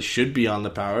really should be on the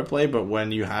power play, but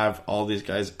when you have all these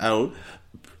guys out,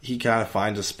 he kind of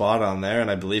finds a spot on there, and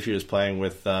I believe he was playing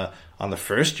with on the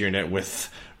first unit with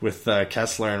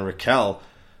Kessler and Raquel.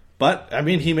 But, I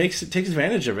mean, takes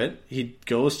advantage of it. He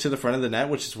goes to the front of the net,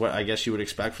 which is what I guess you would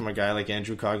expect from a guy like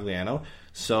Andrew Cogliano.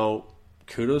 So,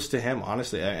 kudos to him,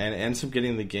 honestly, and ends up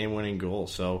getting the game-winning goal.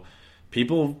 So,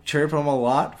 people chirp him a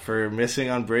lot for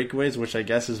missing on breakaways, which I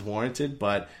guess is warranted,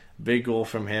 but big goal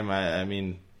from him. I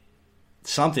mean,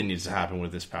 something needs to happen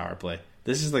with this power play.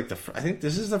 This is like I think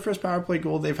this is the first power play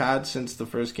goal they've had since the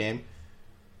first game.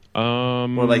 Or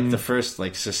like the first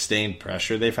like sustained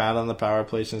pressure they've had on the power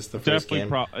play since the first game.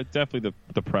 Definitely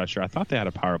the pressure. I thought they had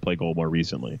a power play goal more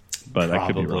recently, but probably, I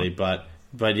could be wrong.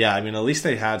 But yeah, I mean, at least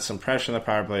they had some pressure on the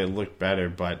power play. It looked better,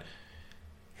 but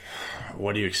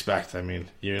what do you expect? I mean,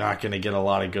 you're not going to get a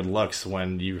lot of good looks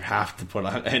when you have to put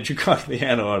on Andrew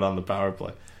Cogliano out on the power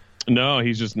play. No,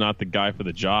 he's just not the guy for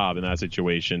the job in that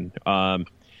situation.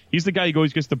 He's the guy who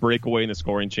always gets the breakaway and the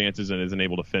scoring chances and isn't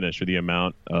able to finish. For the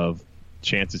amount of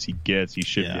chances he gets, he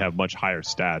should have much higher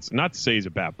stats. Not to say he's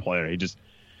a bad player.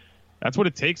 That's what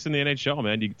it takes in the NHL,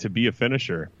 man, to be a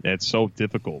finisher. It's so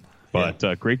difficult.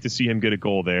 But great to see him get a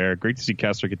goal there. Great to see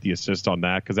Kessler get the assist on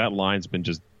that, because that line's been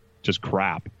just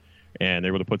crap. And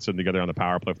they were able to put something together on the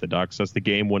power play for the Ducks. That's the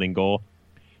game-winning goal.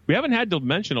 We haven't had to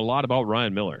mention a lot about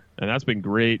Ryan Miller, and that's been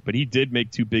great. But he did make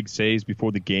 2 big saves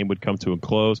before the game would come to a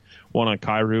close. One on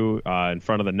Kyrou in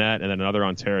front of the net, and then another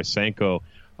on Tarasenko,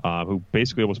 who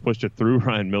basically almost pushed it through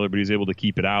Ryan Miller, but he was able to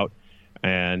keep it out.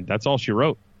 And that's all she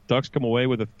wrote. Ducks come away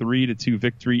with a 3-2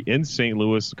 victory in St.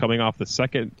 Louis, coming off the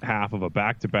second half of a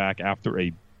back-to-back after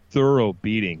a thorough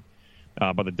beating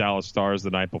by the Dallas Stars the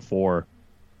night before.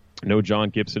 No John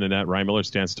Gibson in net. Ryan Miller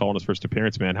stands tall in his first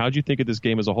appearance, man. How did you think of this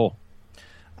game as a whole?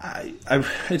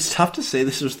 It's tough to say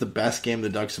this was the best game the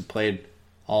Ducks have played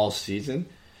all season.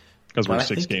 Because we're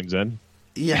 6 games in.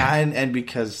 Yeah, and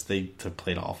because they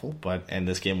played awful, and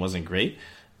this game wasn't great.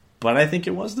 But I think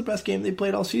it was the best game they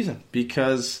played all season,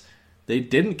 because they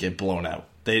didn't get blown out.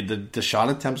 The shot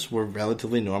attempts were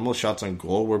relatively normal. Shots on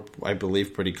goal were, I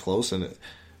believe, pretty close, and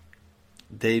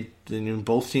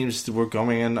both teams were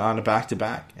going in on a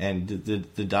back-to-back. And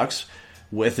the Ducks,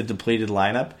 with a depleted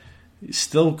lineup,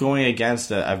 still going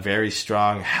against a very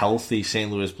strong, healthy St.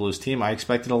 Louis Blues team, I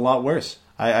expected a lot worse.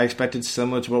 I expected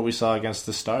similar to what we saw against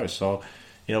the Stars. So,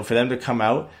 for them to come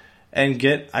out and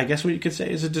get, I guess what you could say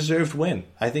is a deserved win.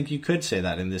 I think you could say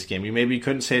that in this game. You maybe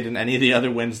couldn't say it in any of the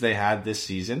other wins they had this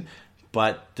season,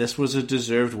 but this was a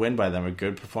deserved win by them. A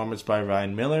good performance by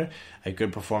Ryan Miller, a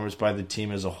good performance by the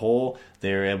team as a whole.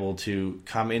 They were able to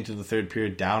come into the third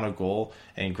period down a goal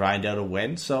and grind out a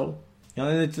win. So,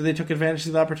 they took advantage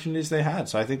of the opportunities they had.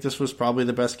 So I think this was probably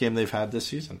the best game they've had this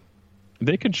season.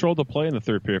 They controlled the play in the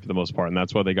third period for the most part, and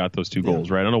that's why they got those 2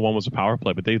 goals, right? I know one was a power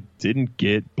play, but they didn't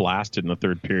get blasted in the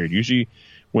third period. Usually,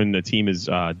 when the team is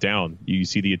down, you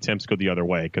see the attempts go the other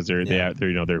way, because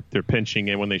they're pinching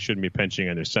in when they shouldn't be pinching,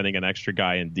 and they're sending an extra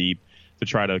guy in deep to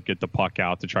try to get the puck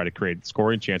out, to try to create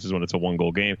scoring chances when it's a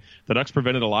 1-goal game. The Ducks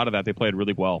prevented a lot of that. They played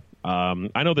really well.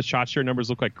 I know the shot share numbers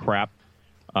look like crap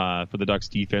for the Ducks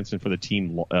defense and for the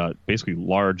team, basically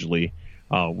largely.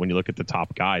 When you look at the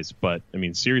top guys. But, I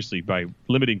mean, seriously, by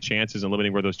limiting chances and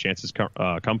limiting where those chances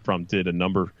come from, did a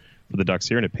number for the Ducks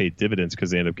here, and it paid dividends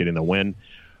because they ended up getting the win.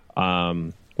 What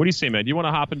do you say, man? Do you want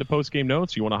to hop into post-game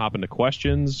notes? Do you want to hop into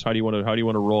questions? How do you want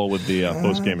to roll with the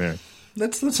post-game here?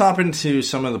 Let's hop into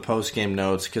some of the post-game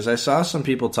notes, because I saw some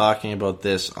people talking about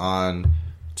this on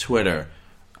Twitter.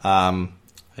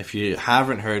 If you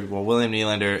haven't heard, William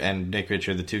Nylander and Nick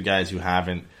Ritchie are the 2 guys who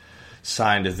haven't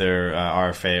signed their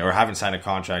RFA, or haven't signed a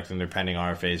contract, and they're pending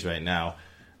RFAs right now.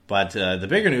 But the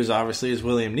bigger news, obviously, is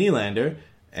William Nylander,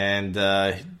 and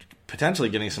potentially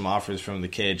getting some offers from the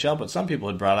KHL. But some people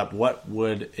had brought up, what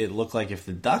would it look like if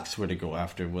the Ducks were to go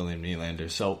after William Nylander?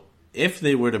 So if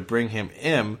they were to bring him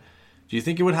in, do you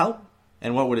think it would help?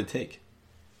 And what would it take?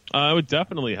 It would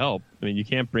definitely help. I mean, you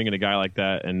can't bring in a guy like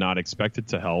that and not expect it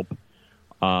to help.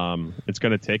 It's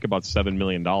going to take about $7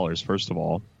 million, first of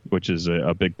all, which is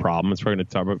a big problem. It's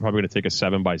probably going to take a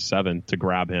 7x7 to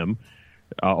grab him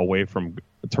away from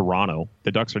Toronto.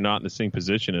 The Ducks are not in the same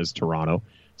position as Toronto,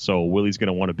 so Willie's going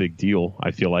to want a big deal.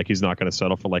 I feel like he's not going to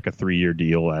settle for like a 3-year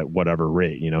deal at whatever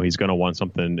rate. He's going to want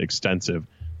something extensive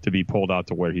to be pulled out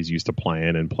to where he's used to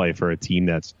playing and play for a team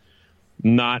that's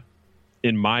not,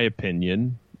 in my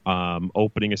opinion,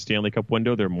 opening a Stanley Cup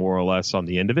window. They're more or less on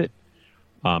the end of it.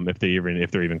 If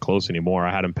they're even close anymore.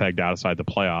 I had them pegged outside the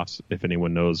playoffs, if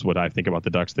anyone knows what I think about the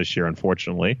Ducks this year,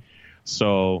 unfortunately.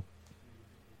 So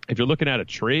if you're looking at a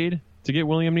trade to get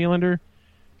William Nylander,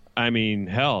 I mean,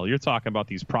 hell, you're talking about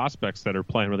these prospects that are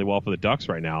playing really well for the Ducks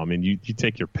right now. I mean, you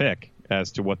take your pick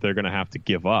as to what they're going to have to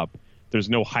give up. There's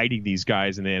no hiding these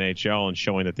guys in the NHL and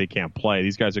showing that they can't play.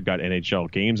 These guys have got NHL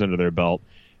games under their belt.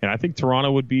 And I think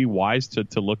Toronto would be wise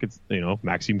to look at,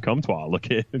 Maxime Comtois, look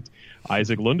at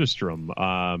Isaac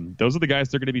Lundestrom. Those are the guys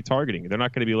they're going to be targeting. They're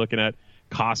not going to be looking at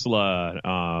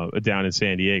Kosla down in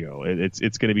San Diego.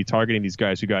 It's going to be targeting these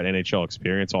guys who got NHL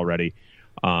experience already.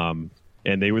 And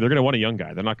they're going to want a young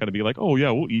guy. They're not going to be like, oh, yeah,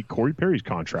 we'll eat Corey Perry's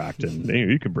contract and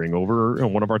you can bring over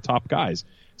one of our top guys.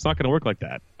 It's not going to work like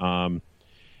that.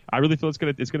 I really feel it's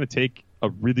going to take a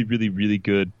really, really, really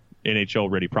good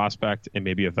NHL-ready prospect and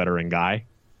maybe a veteran guy,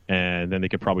 and then they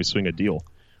could probably swing a deal.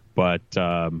 But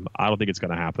I don't think it's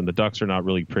going to happen. The Ducks are not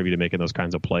really privy to making those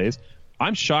kinds of plays.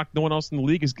 I'm shocked no one else in the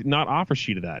league is not offer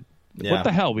sheet of that. Yeah. What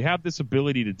the hell? We have this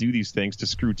ability to do these things to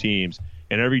screw teams,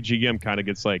 and every GM kind of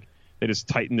gets like, they just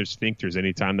tighten their sphincters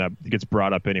anytime that gets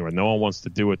brought up anywhere. No one wants to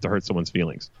do it to hurt someone's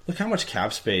feelings. Look how much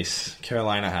cap space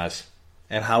Carolina has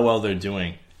and how well they're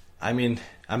doing. I mean,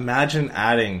 imagine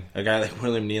adding a guy like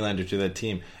William Nylander to that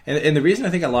team. And the reason I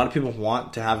think a lot of people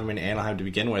want to have him in Anaheim to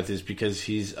begin with is because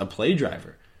he's a play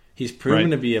driver. He's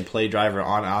proven to be a play driver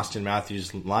on Austin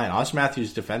Matthews' line. Austin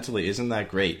Matthews defensively isn't that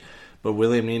great, but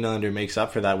William Nylander makes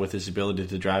up for that with his ability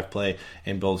to drive play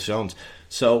in both zones.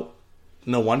 So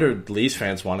no wonder Leafs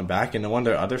fans want him back, and no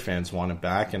wonder other fans want him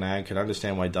back, and I can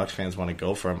understand why Ducks fans want to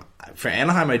go for him. For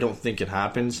Anaheim, I don't think it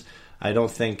happens. I don't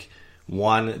think,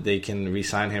 one, they can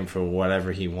re-sign him for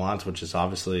whatever he wants, which is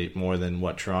obviously more than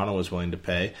what Toronto was willing to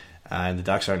pay. And the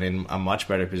Ducks are in a much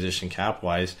better position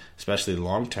cap-wise, especially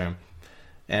long-term.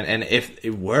 And if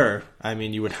it were, I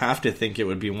mean, you would have to think it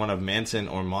would be one of Manson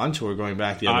or Montour going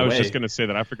back the other way. I was just going to say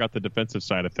that. I forgot the defensive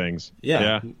side of things.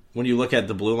 Yeah. When you look at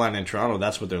the blue line in Toronto,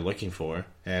 that's what they're looking for.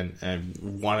 And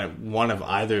one of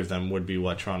either of them would be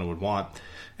what Toronto would want.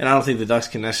 And I don't think the Ducks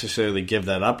can necessarily give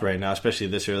that up right now, especially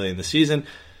this early in the season.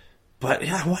 But,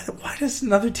 yeah, why does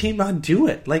another team not do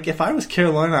it? Like, if I was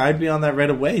Carolina, I'd be on that right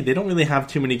away. They don't really have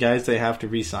too many guys they have to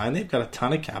re-sign. They've got a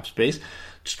ton of cap space.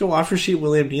 Just go offer sheet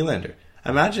William Nylander.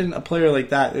 Imagine a player like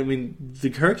that. I mean, the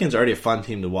Hurricanes are already a fun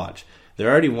team to watch. They're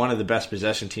already one of the best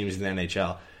possession teams in the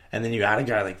NHL. And then you add a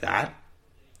guy like that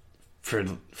for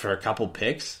a couple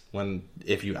picks, when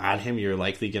if you add him, you're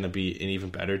likely going to be an even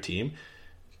better team.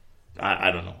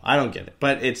 I don't know. I don't get it.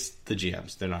 But it's the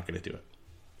GMs. They're not going to do it.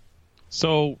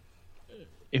 So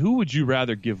who would you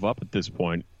rather give up at this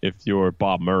point if you're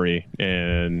Bob Murray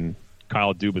and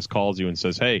Kyle Dubas calls you and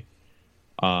says, hey,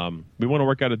 we want to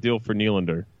work out a deal for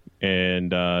Nylander,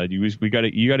 and you got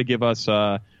to give us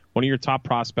one of your top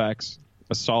prospects,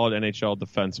 a solid NHL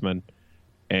defenseman,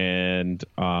 and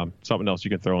something else you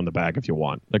can throw in the bag if you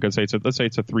want. Like let's say it's a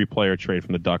 3-player trade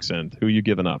from the Ducks end. Who are you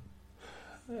giving up?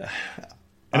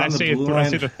 And I say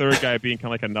the third guy being kind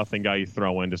of like a nothing guy you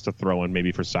throw in just to throw in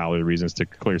maybe for salary reasons to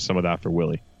clear some of that for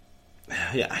Willie.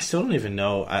 Yeah, I still don't even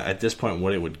know at this point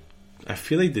what it would. I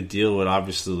feel like the deal would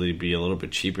obviously be a little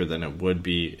bit cheaper than it would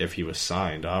be if he was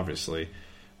signed, obviously,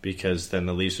 because then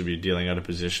the Leafs would be dealing out of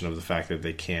position of the fact that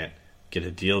they can't get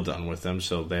a deal done with them,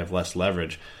 so they have less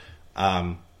leverage.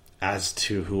 As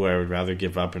to who I would rather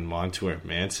give up in Montour or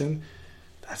Manson,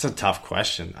 that's a tough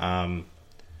question.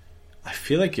 I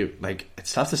feel like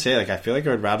it's tough to say. Like, I feel like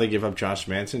I would rather give up Josh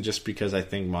Manson just because I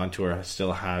think Montour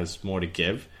still has more to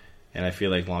give, and I feel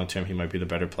like long term he might be the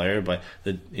better player. But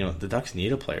the Ducks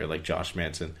need a player like Josh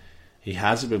Manson. He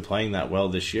hasn't been playing that well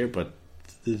this year, but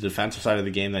the defensive side of the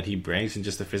game that he brings and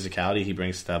just the physicality he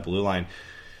brings to that blue line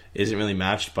isn't really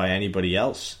matched by anybody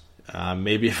else.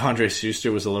 Maybe if Andre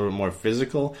Suster was a little bit more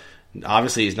physical,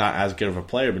 obviously he's not as good of a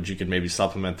player, but you could maybe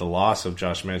supplement the loss of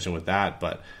Josh Manson with that.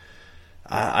 But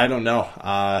I don't know.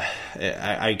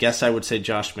 I guess I would say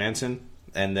Josh Manson,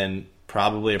 and then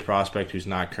probably a prospect who's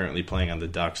not currently playing on the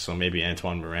Ducks, so maybe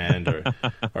Antoine Morand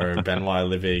or Benoit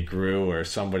Olivier-Groulx or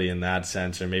somebody in that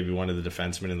sense, or maybe one of the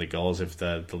defensemen in the goals if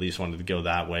the Leafs wanted to go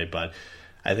that way. But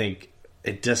I think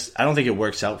I don't think it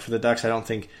works out for the Ducks. I don't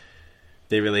think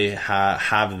they really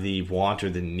have the want or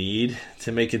the need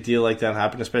to make a deal like that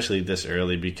happen, especially this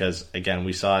early, because, again,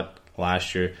 we saw it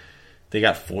last year. They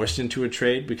got forced into a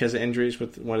trade because of injuries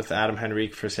with Adam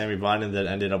Henrique for Sammy Vatanen that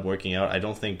ended up working out. I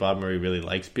don't think Bob Murray really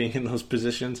likes being in those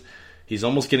positions. He's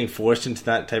almost getting forced into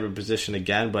that type of position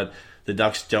again, but the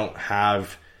Ducks don't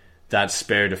have that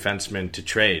spare defenseman to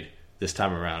trade this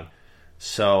time around.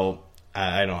 So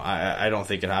I don't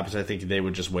think it happens. I think they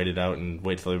would just wait it out and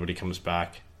wait till everybody comes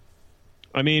back.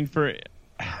 I mean, for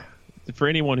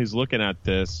anyone who's looking at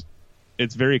this,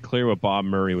 it's very clear what Bob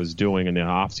Murray was doing in the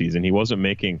offseason. He wasn't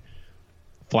making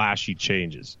flashy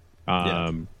changes.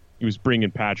 was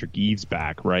bringing Patrick Eaves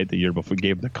back, right? The year before we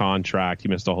gave him the contract. He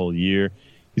missed a whole year.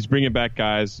 He's bringing back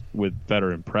guys with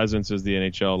veteran presence, as the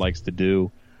NHL likes to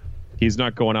do. He's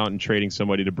not going out and trading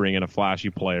somebody to bring in a flashy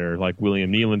player like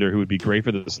William Nylander, who would be great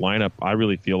for this lineup. I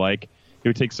really feel like it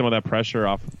would take some of that pressure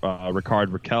off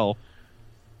Rickard Rakell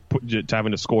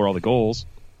having to score all the goals.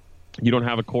 You don't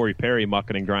have a Corey Perry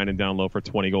mucking and grinding down low for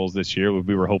 20 goals this year.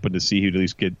 We were hoping to see he'd at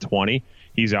least get 20.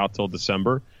 He's out till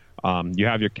December. You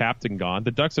have your captain gone.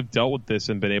 The Ducks have dealt with this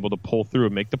and been able to pull through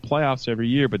and make the playoffs every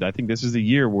year, but I think this is the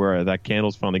year where that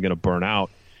candle's finally going to burn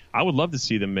out. I would love to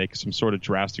see them make some sort of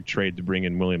drastic trade to bring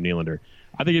in William Nylander.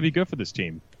 I think it'd be good for this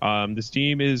team. This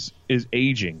team is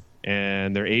aging,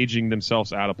 and they're aging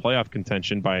themselves out of playoff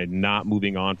contention by not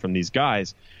moving on from these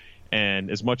guys.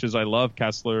 And as much as I love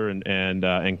Kessler and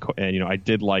I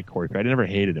did like Corey Perry, I never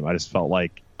hated him. I just felt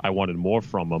like I wanted more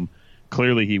from him.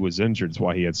 Clearly, he was injured. That's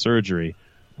why he had surgery.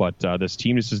 But this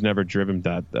team just has never driven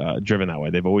that way.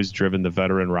 They've always driven the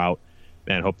veteran route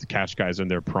and hope to catch guys in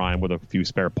their prime with a few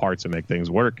spare parts and make things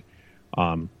work.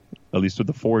 At least with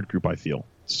the forward group, I feel.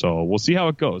 So we'll see how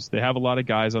it goes. They have a lot of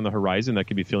guys on the horizon that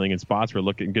could be filling in spots.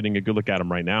 We're getting a good look at them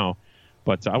right now.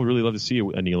 But I would really love to see a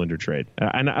Nylander trade.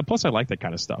 And plus, I like that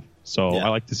kind of stuff. So I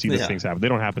like to see these things happen. They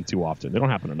don't happen too often. They don't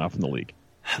happen enough in the league.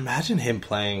 Imagine him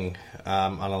playing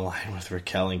on a line with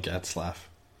Rakell and Getzlaf.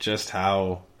 Just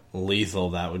how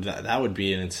lethal that would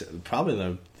be. And it's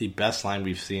probably the best line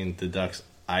we've seen the Ducks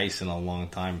ice in a long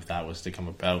time if that was to come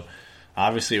about.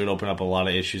 Obviously, it would open up a lot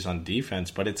of issues on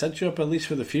defense, but it sets you up at least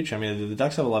for the future. I mean, the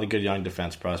Ducks have a lot of good young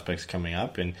defense prospects coming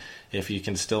up, and if you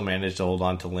can still manage to hold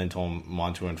on to Lindholm,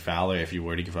 Montour, and Fowler, if you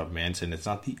were to give up Manson, it's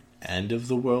not the end of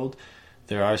the world.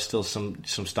 There are still some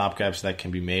stopgaps that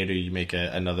can be made, or you make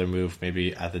another move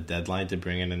maybe at the deadline to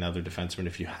bring in another defenseman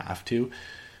if you have to.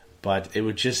 But it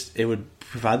would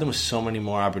provide them with so many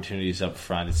more opportunities up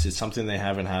front. It's something they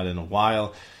haven't had in a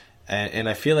while. And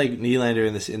I feel like Nylander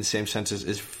in the same sense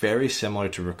is very similar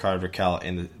to Rickard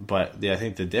Rakell, but I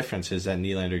think the difference is that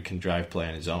Nylander can drive play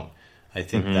on his own. I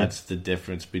think that's the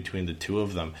difference between the two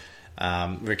of them.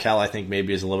 Rakell, I think,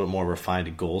 maybe is a little bit more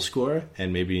refined goal scorer,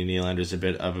 and maybe Nylander is a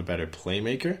bit of a better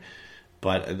playmaker.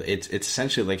 But it's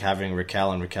essentially like having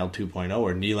Rakell and Rakell 2.0,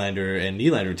 or Nylander and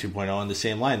Nylander 2.0 on the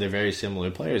same line. They're very similar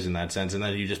players in that sense. And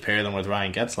then you just pair them with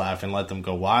Ryan Getzlaf and let them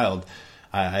go wild.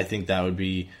 I think that would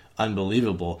be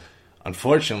unbelievable.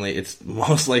 Unfortunately, it's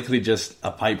most likely just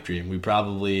a pipe dream. We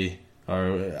probably,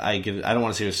 I don't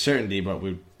want to say with certainty, but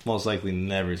we most likely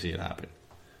never see it happen.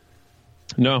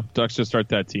 No, Ducks just start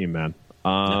that team, man.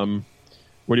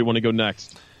 Where do you want to go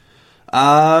next?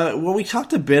 Well, we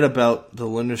talked a bit about the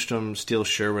Lindstrom Steel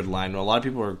Sherwood line. A lot of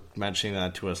people were mentioning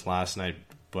that to us last night,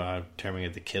 terming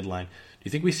it the kid line. Do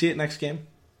you think we see it next game,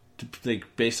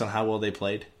 based on how well they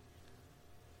played?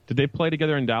 Did they play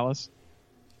together in Dallas?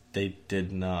 They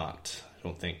did not, I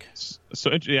don't think.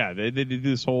 So yeah, they did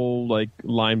this whole line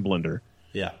blender.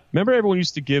 Yeah. Remember everyone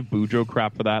used to give Boudreaux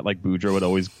crap for that? Like Boudreaux would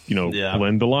always,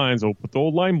 blend the lines. Oh, put the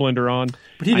old line blender on.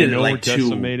 But he did it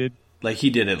decimated. He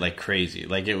did it like crazy.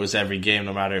 Like it was every game,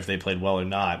 no matter if they played well or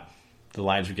not, the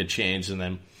lines would get changed, and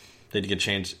then they'd get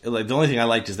changed. Like the only thing I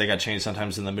liked is they got changed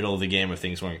sometimes in the middle of the game if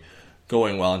things weren't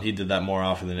going well, and he did that more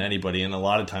often than anybody. And a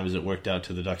lot of times it worked out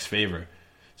to the Ducks' favor.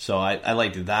 So I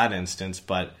liked that instance,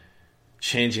 but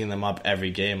changing them up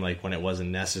every game, like when it wasn't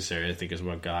necessary, I think is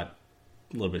what got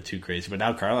a little bit too crazy. But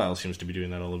now Carlisle seems to be doing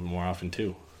that a little bit more often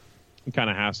too. He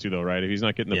kind of has to, though, right? If he's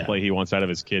not getting the play he wants out of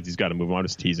his kids, he's got to move on. I'm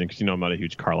just teasing because I'm not a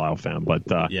huge Carlisle fan.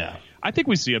 But I think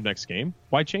we see him next game.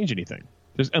 Why change anything?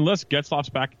 Unless Getzlaf's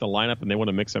back at the lineup and they want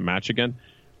to mix and match again,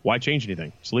 why change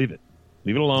anything? Just leave it.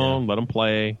 Leave it alone. Let him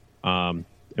play. At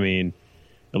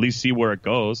least see where it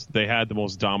goes. They had the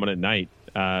most dominant night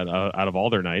out of all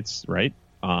their nights, right?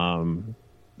 And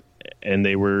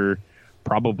they were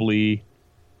probably,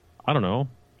 I don't know,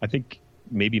 I think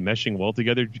maybe meshing well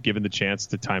together, given the chance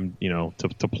to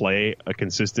to play a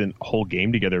consistent whole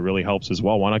game together really helps as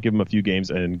well. Why not give them a few games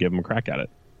and give them a crack at it?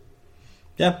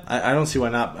 Yeah, I don't see why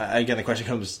not. Again, the question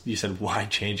comes, you said, why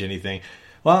change anything?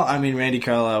 Well, Randy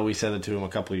Carlisle, we said it to him a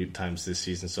couple of times this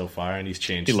season so far, and he's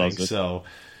changed things. So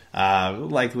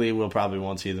likely we'll probably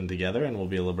won't see them together, and we'll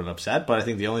be a little bit upset. But I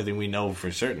think the only thing we know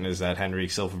for certain is that Henrik,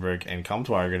 Silfverberg, and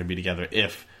Comtois are going to be together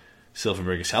if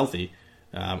Silfverberg is healthy.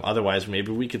 Otherwise,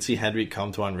 maybe we could see Henrik,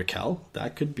 Comtois, and Rakell.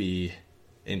 That could be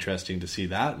interesting to see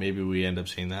that. Maybe we end up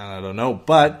seeing that. I don't know.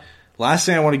 But last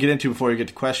thing I want to get into before we get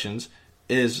to questions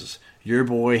is your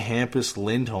boy Hampus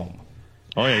Lindholm.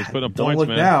 Oh, yeah, he's putting up Don't points, look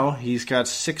man. now. He's got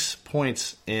 6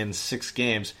 points in 6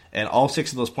 games, and all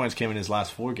 6 of those points came in his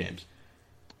last 4 games.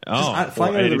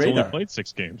 flying under the he's radar. only played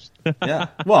 6 games. Yeah.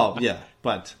 Well, yeah,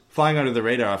 but flying under the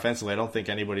radar offensively, I don't think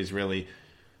anybody's really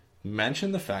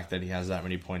mentioned the fact that he has that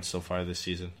many points so far this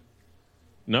season.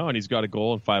 No, and he's got a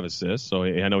goal and 5 assists. So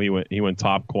I know he went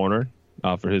top corner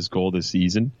for his goal this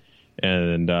season,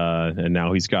 and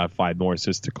now he's got 5 more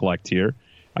assists to collect here.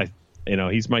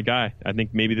 He's my guy. I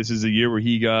think maybe this is a year where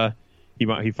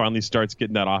he finally starts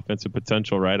getting that offensive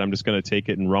potential. Right, I'm just going to take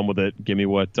it and run with it. Give me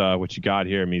what you got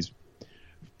here. I mean, he's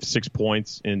 6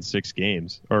 points in 6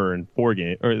 games, or in 4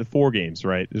 games, or the 4 games.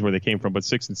 Right, is where they came from. But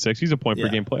 6 and 6, he's a point per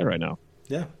game player right now.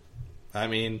 Yeah, I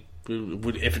mean,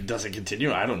 if it doesn't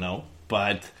continue, I don't know.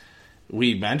 But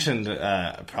we mentioned,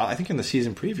 I think in the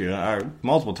season preview, or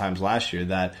multiple times last year,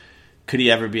 that could he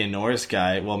ever be a Norris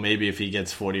guy? Well, maybe if he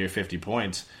gets 40 or 50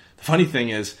 points. The funny thing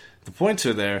is, the points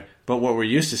are there, but what we're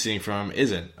used to seeing from him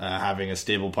isn't having a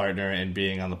stable partner and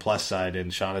being on the plus side in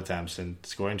shot attempts and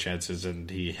scoring chances, and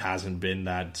he hasn't been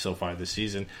that so far this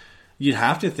season. You'd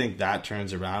have to think that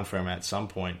turns around for him at some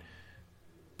point.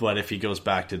 But if he goes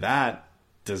back to that,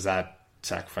 does that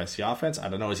sacrifice the offense? I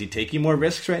don't know. Is he taking more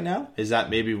risks right now? Is that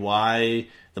maybe why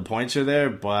the points are there,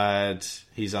 but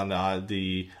he's on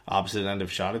the opposite end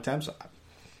of shot attempts?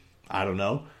 I don't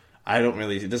know.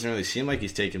 It doesn't really seem like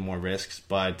he's taking more risks,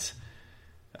 but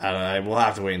we'll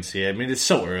have to wait and see. I mean, it's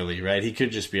so early, right? He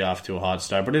could just be off to a hot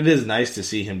start, but it is nice to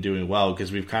see him doing well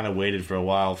because we've kind of waited for a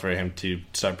while for him to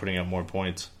start putting up more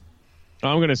points.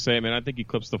 I'm going to say, man, I think he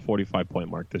clips the 45-point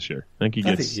mark this year. I think he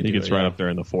gets right up there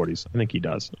in the 40s. I think he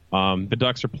does. The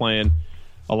Ducks are playing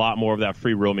a lot more of that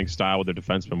free roaming style with their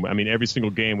defensemen. I mean, every single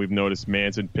game we've noticed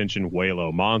Manson pinching way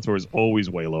low. Montour is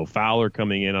always way low. Fowler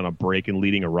coming in on a break and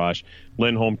leading a rush.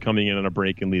 Lindholm coming in on a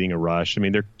break and leading a rush. I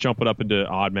mean, they're jumping up into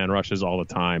odd man rushes all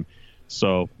the time.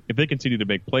 So if they continue to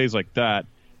make plays like that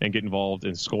and get involved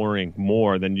in scoring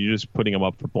more, then you're just putting them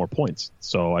up for more points.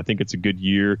 So I think it's a good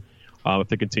year if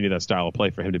they continue that style of play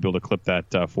for him to be able to clip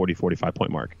that 40,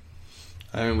 45-point mark.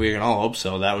 I mean, we can all hope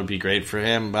so. That would be great for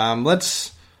him.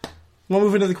 We'll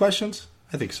move into the questions?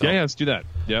 I think so. Yeah, let's do that.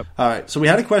 Yep. All right. So we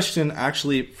had a question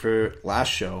actually for last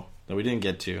show that we didn't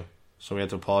get to. So we had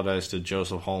to apologize to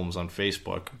Joseph Holmes on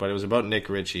Facebook. But it was about Nick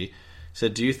Ritchie. He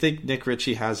said, do you think Nick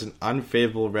Ritchie has an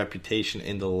unfavorable reputation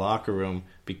in the locker room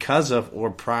because of or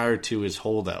prior to his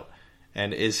holdout?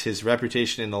 And is his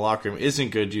reputation in the locker room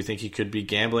isn't good? Do you think he could be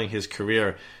gambling his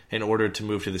career in order to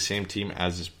move to the same team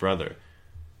as his brother?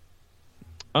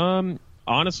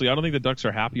 Honestly, I don't think the Ducks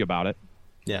are happy about it.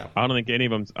 Yeah, I don't think any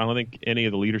of them. I don't think any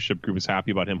of the leadership group is happy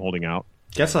about him holding out.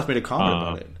 Getzlaf made a comment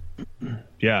about it.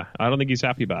 Yeah, I don't think he's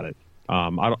happy about it.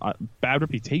 Bad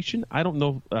reputation. I don't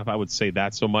know if I would say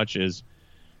that so much as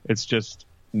it's just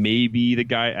maybe the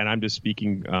guy. And I'm just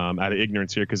speaking out of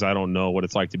ignorance here because I don't know what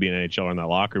it's like to be an NHLer in that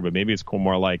locker. But maybe it's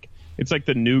more like it's like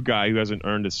the new guy who hasn't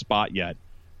earned a spot yet,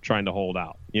 trying to hold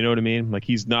out. You know what I mean? Like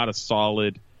he's not a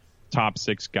solid top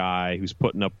 6 guy who's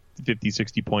putting up 50,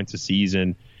 60 points a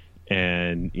season.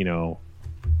 And,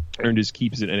 earned his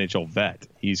keep as an NHL vet.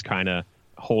 He's kind of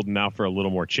holding out for a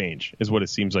little more change, is what it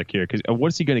seems like here. Because what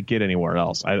is he going to get anywhere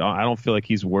else? I don't feel like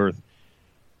he's worth.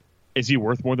 Is he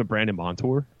worth more than Brandon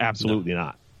Montour? Absolutely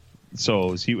not.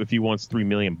 So if he wants $3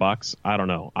 million, I don't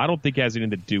know. I don't think it has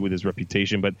anything to do with his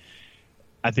reputation, but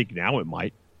I think now it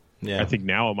might. Yeah. I think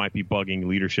now it might be bugging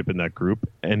leadership in that group,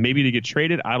 and maybe to get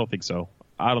traded. I don't think so.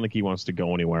 I don't think he wants to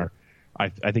go anywhere. I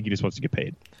think he just wants to get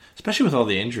paid. Especially with all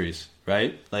the injuries,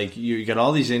 right? Like, you got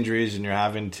all these injuries and you're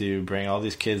having to bring all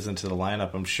these kids into the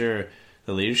lineup. I'm sure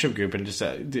the leadership group and just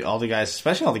all the guys,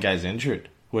 especially all the guys injured,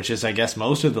 which is, I guess,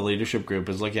 most of the leadership group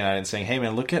is looking at it and saying, hey,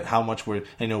 man, look at how much we're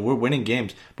winning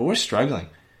games, but we're struggling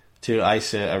to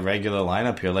ice a regular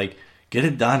lineup here. Like, get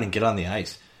it done and get on the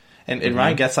ice. And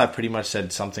Ryan Getzlaf pretty much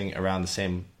said something around the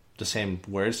same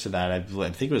words to that. I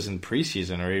think it was in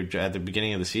preseason or at the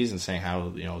beginning of the season, saying how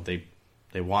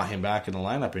they want him back in the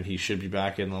lineup and he should be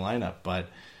back in the lineup. But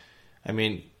I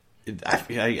mean,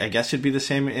 I guess it'd be the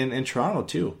same in Toronto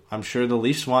too. I'm sure the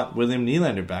Leafs want William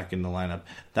Nylander back in the lineup.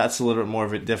 That's a little bit more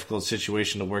of a difficult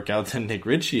situation to work out than Nick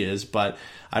Ritchie is, but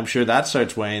I'm sure that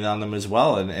starts weighing on them as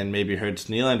well, and maybe hurts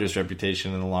Nylander's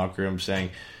reputation in the locker room,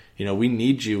 saying, we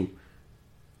need you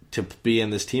to be in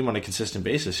this team on a consistent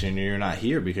basis, and you're not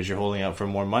here because you're holding out for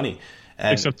more money.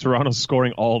 And, except Toronto's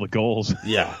scoring all the goals.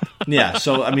 Yeah.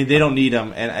 So I mean, they don't need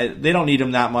him, and they don't need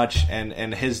him that much.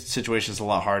 And his situation is a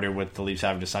lot harder with the Leafs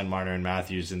having to sign Marner and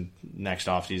Matthews in next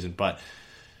offseason. But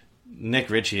Nick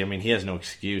Ritchie, I mean, he has no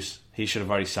excuse. He should have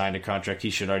already signed a contract.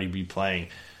 He should already be playing.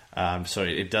 So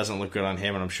it doesn't look good on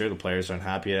him, and I'm sure the players aren't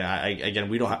happy. Again,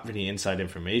 we don't have any inside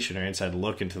information or inside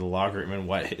look into the locker room and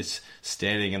what his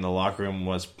standing in the locker room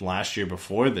was last year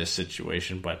before this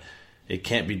situation, but it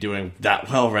can't be doing that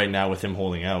well right now with him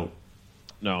holding out.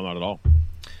 No, not at all.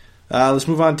 Let's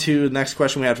move on to the next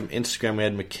question we had from Instagram. We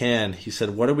had McCann. He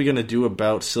said, what are we going to do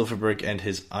about Silfverberg and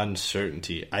his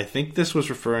uncertainty? I think this was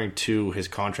referring to his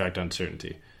contract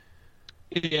uncertainty.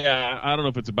 Yeah, I don't know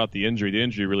if it's about the injury. The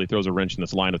injury really throws a wrench in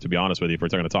this lineup, to be honest with you, if we're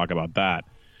going to talk about that.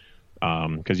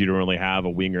 Because you don't really have a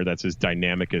winger that's as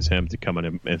dynamic as him to come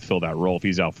in and fill that role if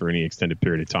he's out for any extended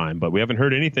period of time. But we haven't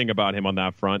heard anything about him on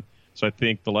that front. So I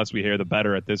think the less we hear, the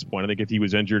better at this point. I think if he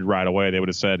was injured right away, they would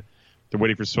have said they're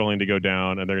waiting for swelling to go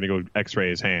down and they're going to go x-ray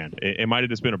his hand. It might have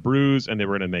just been a bruise and they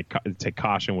were going to take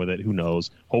caution with it. Who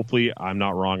knows? Hopefully I'm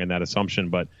not wrong in that assumption.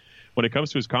 But when it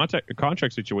comes to his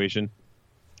contract situation,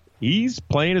 he's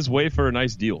playing his way for a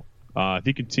nice deal. If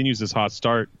he continues this hot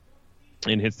start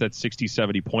and hits that 60,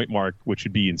 70 point mark, which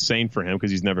would be insane for him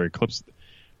because he's never eclipsed.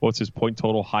 What's his point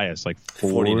total highest? Like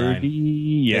 40? 49.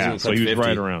 Yeah, so he was 50.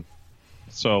 right around.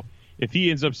 So if he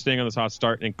ends up staying on this hot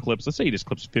start and clips, let's say he just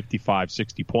clips 55,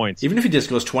 60 points. Even if he just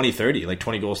goes 20-30, like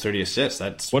 20 goals, 30 assists,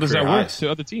 that's what is that high. worth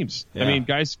to other teams? Yeah. I mean,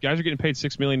 guys are getting paid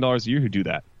 $6 million a year who do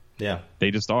that. Yeah.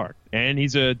 They just are. And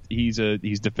he's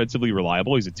defensively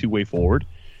reliable. He's a two-way forward.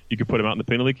 You could put him out in the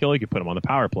penalty kill. You could put him on the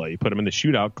power play. You put him in the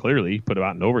shootout, clearly. You put him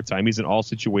out in overtime. He's an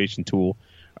all-situation tool,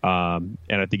 and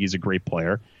I think he's a great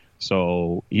player.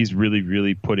 So he's really,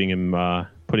 really putting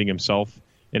himself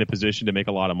in a position to make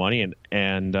a lot of money.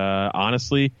 And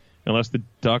honestly, unless the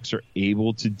Ducks are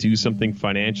able to do something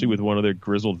financially with one of their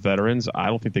grizzled veterans, I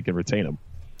don't think they can retain him.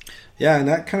 Yeah, and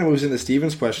that kind of moves into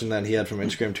Steven's question that he had from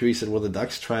Instagram too. He said, will the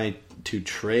Ducks try to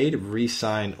trade,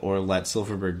 re-sign, or let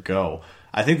Silfverberg go?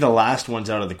 I think the last one's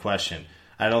out of the question.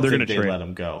 I don't think they let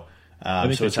him go.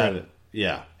 So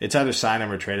it's either sign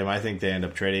him or trade him. I think they end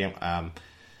up trading him. I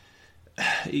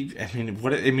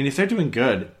mean, if they're doing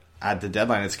good at the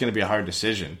deadline, it's going to be a hard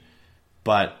decision.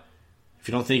 But if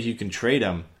you don't think you can trade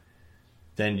him,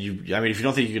 then if you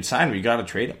don't think you can sign him, you got to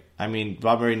trade him. I mean,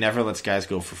 Bob Murray never lets guys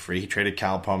go for free. He traded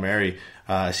Cal Palmieri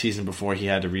a season before he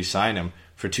had to re-sign him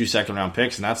for 2 second-round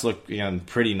picks, and that's looking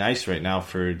pretty nice right now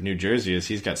for New Jersey, as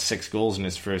he's got 6 goals in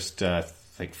his first 4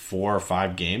 or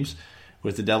 5 games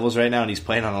with the Devils right now, and he's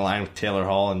playing on the line with Taylor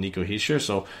Hall and Nico Hischier.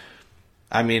 So,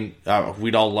 I mean,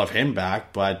 we'd all love him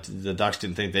back, but the Ducks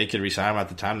didn't think they could re-sign him at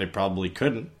the time. They probably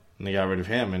couldn't, and they got rid of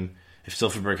him. And if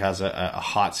Silfverberg has a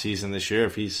hot season this year,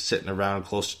 if he's sitting around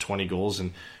close to 20 goals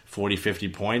and 40, 50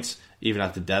 points, even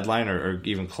at the deadline or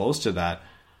even close to that,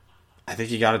 I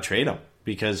think you got to trade him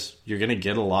because you're going to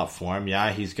get a lot for him.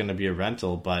 Yeah, he's going to be a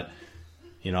rental, but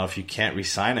if you can't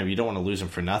re-sign him, you don't want to lose him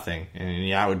for nothing. And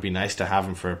yeah, it would be nice to have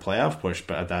him for a playoff push,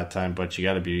 but at that time, but you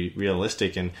got to be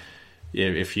realistic. And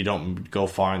if you don't go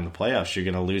far in the playoffs, you're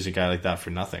going to lose a guy like that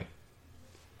for nothing.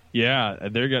 Yeah,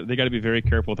 they got to be very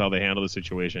careful with how they handle the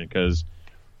situation because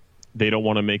they don't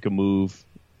want to make a move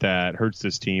that hurts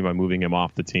this team by moving him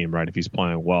off the team, right, if he's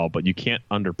playing well. But you can't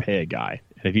underpay a guy.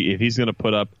 If he's going to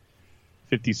put up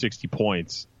 50, 60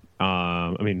 points,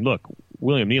 look,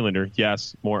 William Nylander,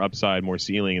 yes, more upside, more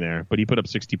ceiling there, but he put up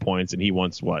 60 points and he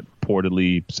wants,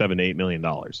 reportedly $7 to $8 million.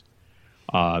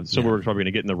 So we're probably going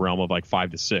to get in the realm of like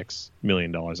 $5 to $6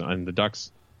 million. And the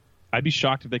Ducks, I'd be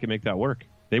shocked if they could make that work.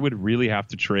 They would really have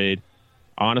to trade,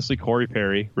 honestly, Corey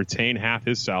Perry, retain half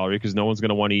his salary because no one's going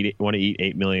to want to eat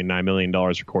 $8 million, $9 million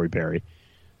for Corey Perry.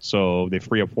 So they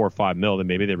free up $4 or $5 million, then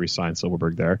maybe they re-sign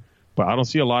Silfverberg there. But I don't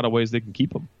see a lot of ways they can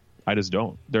keep him. I just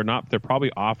don't. They're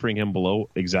probably offering him below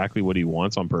exactly what he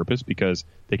wants on purpose because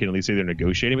they can at least say they're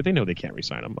negotiating, but they know they can't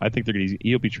re-sign him. I think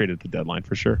he'll be traded at the deadline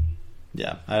for sure.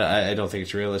 Yeah, I don't think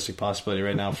it's a realistic possibility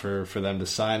right now for them to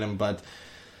sign him. But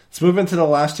let's move into the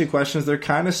last 2 questions. They're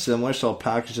kind of similar, so I'll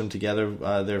package them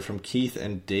together. They're from Keith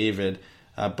and David,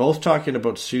 both talking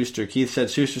about Suster. Keith said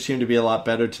Suster seemed to be a lot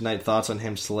better tonight. Thoughts on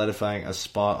him solidifying a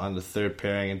spot on the third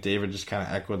pairing? And David just kind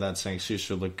of echoed that, saying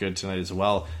Suster looked good tonight as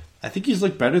well. I think he's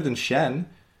looked better than Schenn,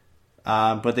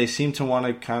 but they seem to want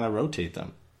to kind of rotate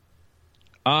them.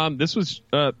 This was,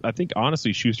 I think,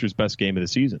 honestly, Schuster's best game of the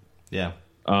season. Yeah.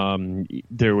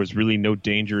 There was really no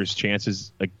dangerous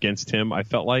chances against him, I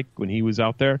felt like, when he was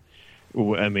out there.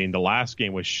 I mean, the last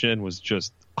game with Schenn was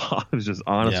just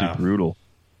honestly brutal.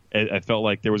 I felt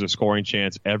like there was a scoring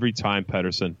chance every time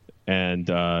Pettersson and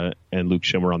Luke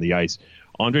Schenn were on the ice.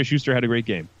 Andre Schuster had a great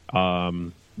game.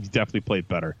 He definitely played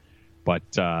better.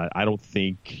 But I don't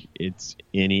think it's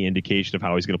any indication of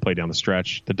how he's going to play down the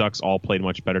stretch. The Ducks all played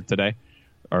much better today.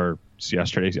 Or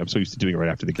yesterday. I'm so used to doing it right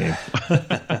after the game.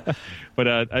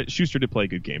 But Schuster did play a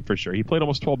good game, for sure. He played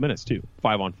almost 12 minutes, too,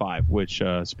 5-on-5, which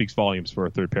speaks volumes for a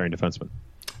third-pairing defenseman.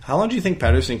 How long do you think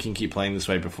Pettersson can keep playing this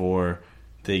way before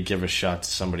they give a shot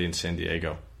to somebody in San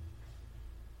Diego?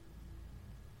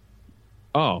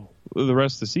 Oh, the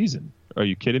rest of the season. Are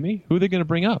you kidding me? Who are they going to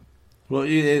bring up? Well,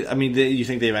 you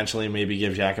think they eventually maybe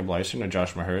give Jakob Larson or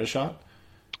Josh Maher a shot?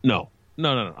 No.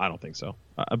 I don't think so.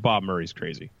 Bob Murray's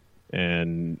crazy.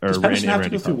 Does Pedersen have to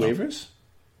go through waivers?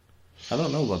 I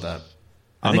don't know about that.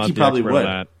 I think he probably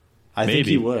would. I think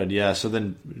he would, yeah. So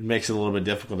then it makes it a little bit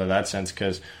difficult in that sense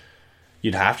because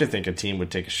you'd have to think a team would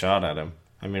take a shot at him.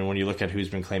 I mean, when you look at who's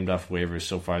been claimed off waivers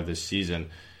so far this season,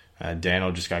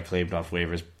 Daniel just got claimed off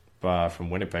waivers from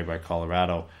Winnipeg by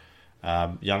Colorado.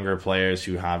 Younger players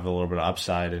who have a little bit of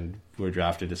upside and were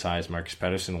drafted as high as Marcus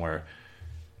Pedersen were.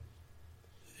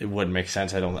 It wouldn't make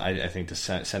sense, I think, to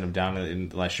send him down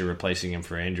unless you're replacing him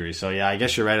for injury. So, yeah, I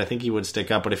guess you're right. I think he would stick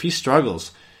up. But if he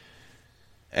struggles,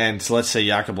 and so let's say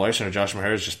Jakob Larson or Josh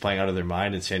Maher is just playing out of their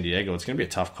mind in San Diego, it's going to be a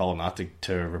tough call not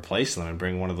to replace them and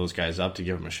bring one of those guys up to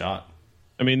give him a shot.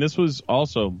 I mean, this was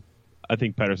also, I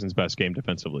think, Pedersen's best game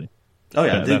defensively. Oh,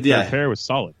 yeah. That pair was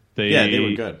solid. They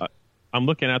were good. I'm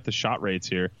looking at the shot rates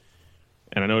here.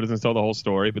 And I know it doesn't tell the whole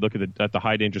story, but look at the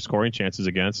high danger scoring chances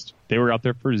against. They were out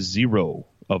there for 0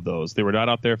 of those. They were not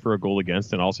out there for a goal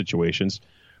against in all situations.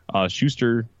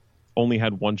 Schuster only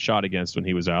had 1 shot against when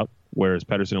he was out, whereas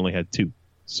Pedersen only had 2.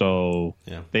 So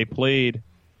they played.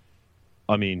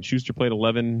 I mean, Schuster played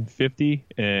 11:50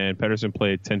 and Pedersen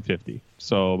played 10:50.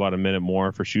 So about a minute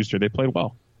more for Schuster. They played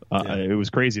well. It was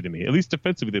crazy to me. At least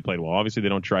defensively, they played well. Obviously, they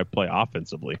don't try to play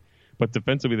offensively. But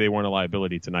defensively, they weren't a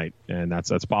liability tonight, and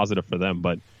that's positive for them.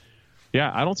 But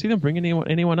yeah, I don't see them bringing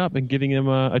anyone up and giving him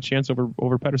a chance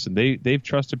over Pedersen. They've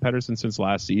trusted Pedersen since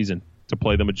last season to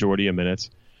play the majority of minutes,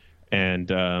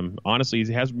 and honestly,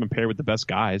 he hasn't been paired with the best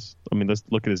guys. I mean, let's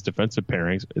look at his defensive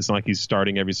pairings. It's not like he's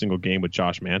starting every single game with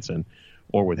Josh Manson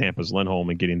or with Hampus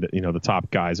Lindholm and getting the top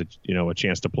guys a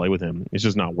chance to play with him. It's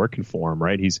just not working for him,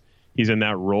 right? He's in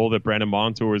that role that Brandon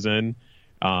Montour's in.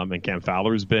 And Cam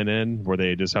Fowler's been in, where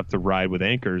they just have to ride with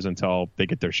anchors until they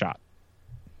get their shot.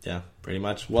 Yeah, pretty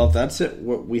much. Well, that's it.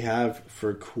 What we have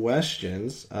for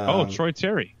questions. Troy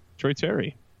Terry.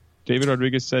 David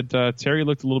Rodriguez said Terry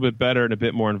looked a little bit better and a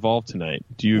bit more involved tonight.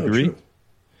 Do you agree?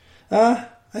 I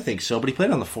think so, but he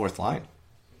played on the 4th line.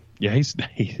 Yeah,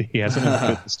 he hasn't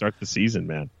been fit to start the season,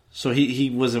 man. So he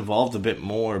was involved a bit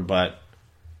more, but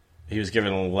he was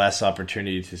given less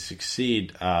opportunity to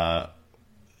succeed.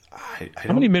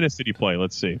 How many minutes did he play?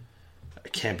 Let's see.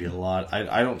 It can't be a lot.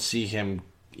 I don't see him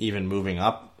even moving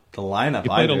up the lineup. He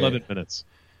played 11 minutes.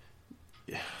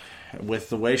 With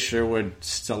the way Sherwood,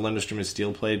 Lindstrom, and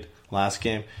Steele played last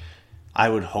game, I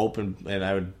would hope and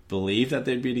I would believe that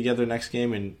they'd be together next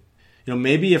game. And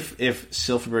maybe if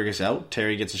Silfverberg is out,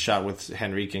 Terry gets a shot with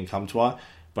Henrique and Comtois.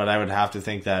 But I would have to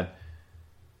think that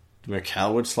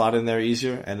Merkel would slot in there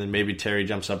easier, and then maybe Terry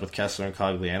jumps up with Kessler and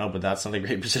Cogliano, but that's not a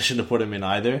great position to put him in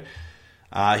either.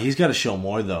 He's got to show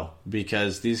more, though,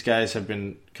 because these guys have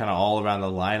been kind of all around the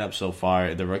lineup so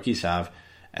far, the rookies have,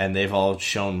 and they've all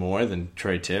shown more than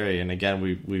Troy Terry. And again,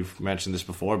 we've mentioned this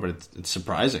before, but it's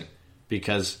surprising,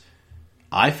 because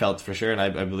I felt for sure, and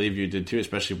I believe you did too,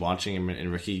 especially watching him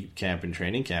in rookie camp and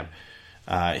training camp,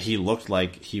 he looked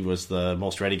like he was the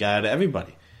most ready guy out of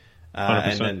everybody.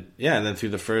 And then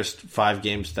through the first 5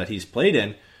 games that he's played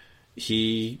in,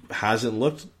 he hasn't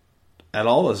looked at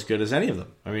all as good as any of them.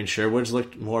 I mean, Sherwood's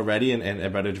looked more ready and a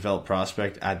better developed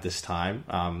prospect at this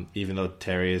time, even though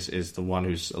Terry is the one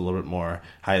who's a little bit more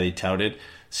highly touted.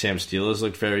 Sam Steele has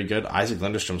looked very good. Isaac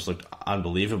Lindstrom's looked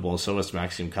unbelievable. So has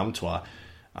Maxime Comtois.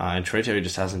 And Troy Terry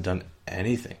just hasn't done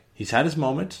anything. He's had his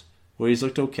moments where he's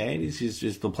looked okay. He's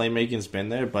the playmaking's been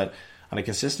there, but on a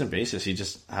consistent basis, he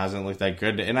just hasn't looked that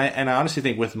good. And I honestly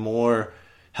think with more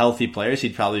healthy players,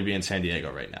 he'd probably be in San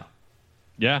Diego right now.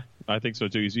 Yeah, I think so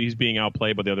too. He's being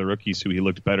outplayed by the other rookies who he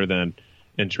looked better than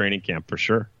in training camp for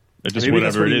sure. Just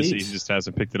whatever it is, he just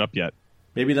hasn't picked it up yet.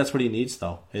 Maybe that's what he needs,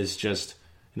 though, is just,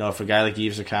 if a guy like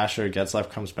Yves or Cash or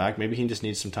Getzlaf comes back, maybe he just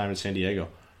needs some time in San Diego.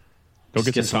 Go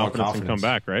get some confidence and come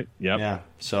back, right? Yep. Yeah.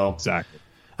 So exactly.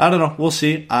 I don't know. We'll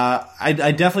see. I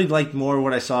definitely liked more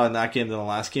what I saw in that game than the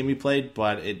last game he played,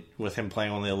 but with him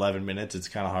playing only 11 minutes, it's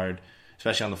kind of hard,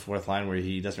 especially on the 4th line where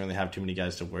he doesn't really have too many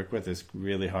guys to work with. It's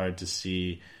really hard to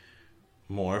see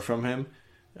more from him.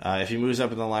 If he moves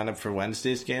up in the lineup for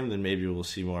Wednesday's game, then maybe we'll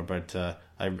see more. But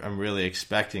I'm really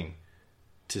expecting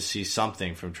to see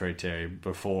something from Troy Terry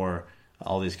before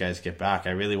all these guys get back.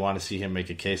 I really want to see him make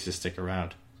a case to stick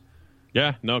around.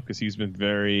 Yeah, no, because he's been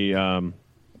very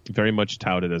much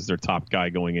touted as their top guy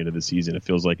going into the season. It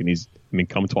feels like, and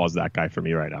Comtois is that guy for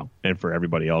me right now, and for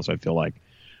everybody else, I feel like.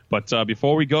 But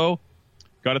before we go,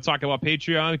 got to talk about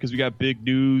Patreon, because we got big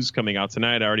news coming out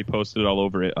tonight. I already posted it all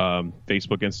over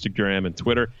Facebook, Instagram, and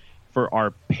Twitter. For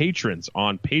our patrons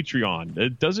on Patreon,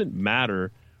 it doesn't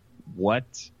matter what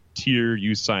tier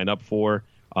you sign up for.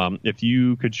 If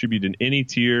you contribute in any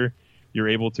tier, you're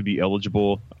able to be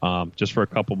eligible just for a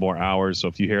couple more hours. So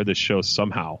if you hear this show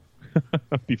somehow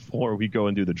before we go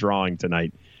and do the drawing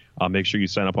tonight, make sure you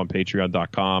sign up on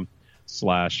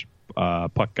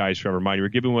patreon.com/puckguys forever mighty. We're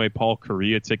giving away Paul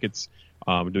Kariya tickets.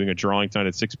 We're doing a drawing tonight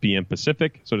at 6 p.m.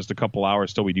 Pacific. So just a couple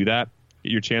hours till we do that.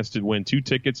 Get your chance to win 2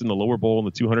 tickets in the lower bowl in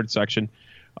the 200 section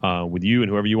with you and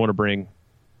whoever you want to bring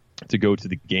to go to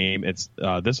the game. It's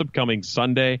this upcoming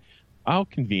Sunday. How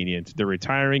convenient. They're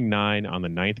retiring 9 on the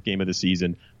 9th game of the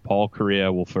season. Paul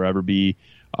Kariya will forever be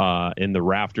in the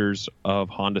rafters of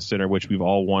Honda Center, which we've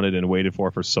all wanted and waited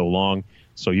for so long.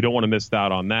 So you don't want to miss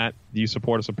out on that. You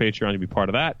support us on Patreon to be part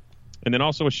of that. And then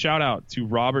also a shout out to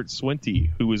Robert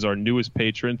Swinty, who is our newest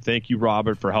patron. Thank you,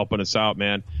 Robert, for helping us out,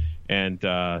 man, and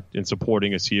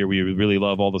supporting us here. We really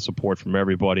love all the support from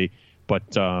everybody.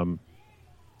 But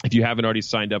if you haven't already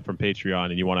signed up from Patreon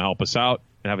and you want to help us out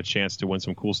and have a chance to win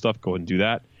some cool stuff, go ahead and do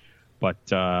that.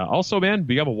 But also, man,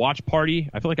 we have a watch party.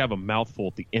 I feel like I have a mouthful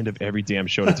at the end of every damn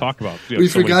show to talk about. We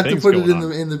forgot to put it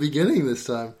in the beginning this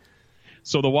time.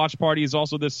 So the watch party is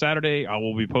also this Saturday. I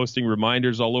will be posting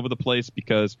reminders all over the place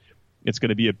because it's going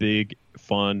to be a big,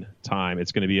 fun time.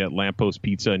 It's going to be at Lamppost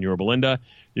Pizza in Yorba Linda.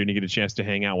 You're going to get a chance to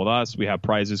hang out with us. We have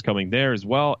prizes coming there as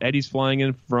well. Eddie's flying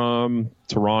in from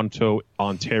Toronto,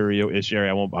 Ontario-ish area.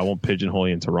 I won't pigeonhole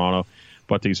you in Toronto,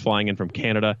 but he's flying in from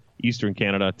Canada, Eastern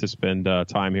Canada, to spend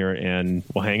time here, and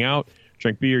we'll hang out,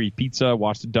 drink beer, eat pizza,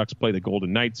 watch the Ducks play the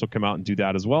Golden Knights. So come out and do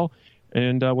that as well.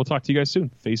 And we'll talk to you guys soon.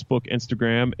 Facebook,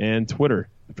 Instagram, and Twitter.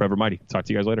 Forever Mighty. Talk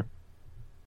to you guys later.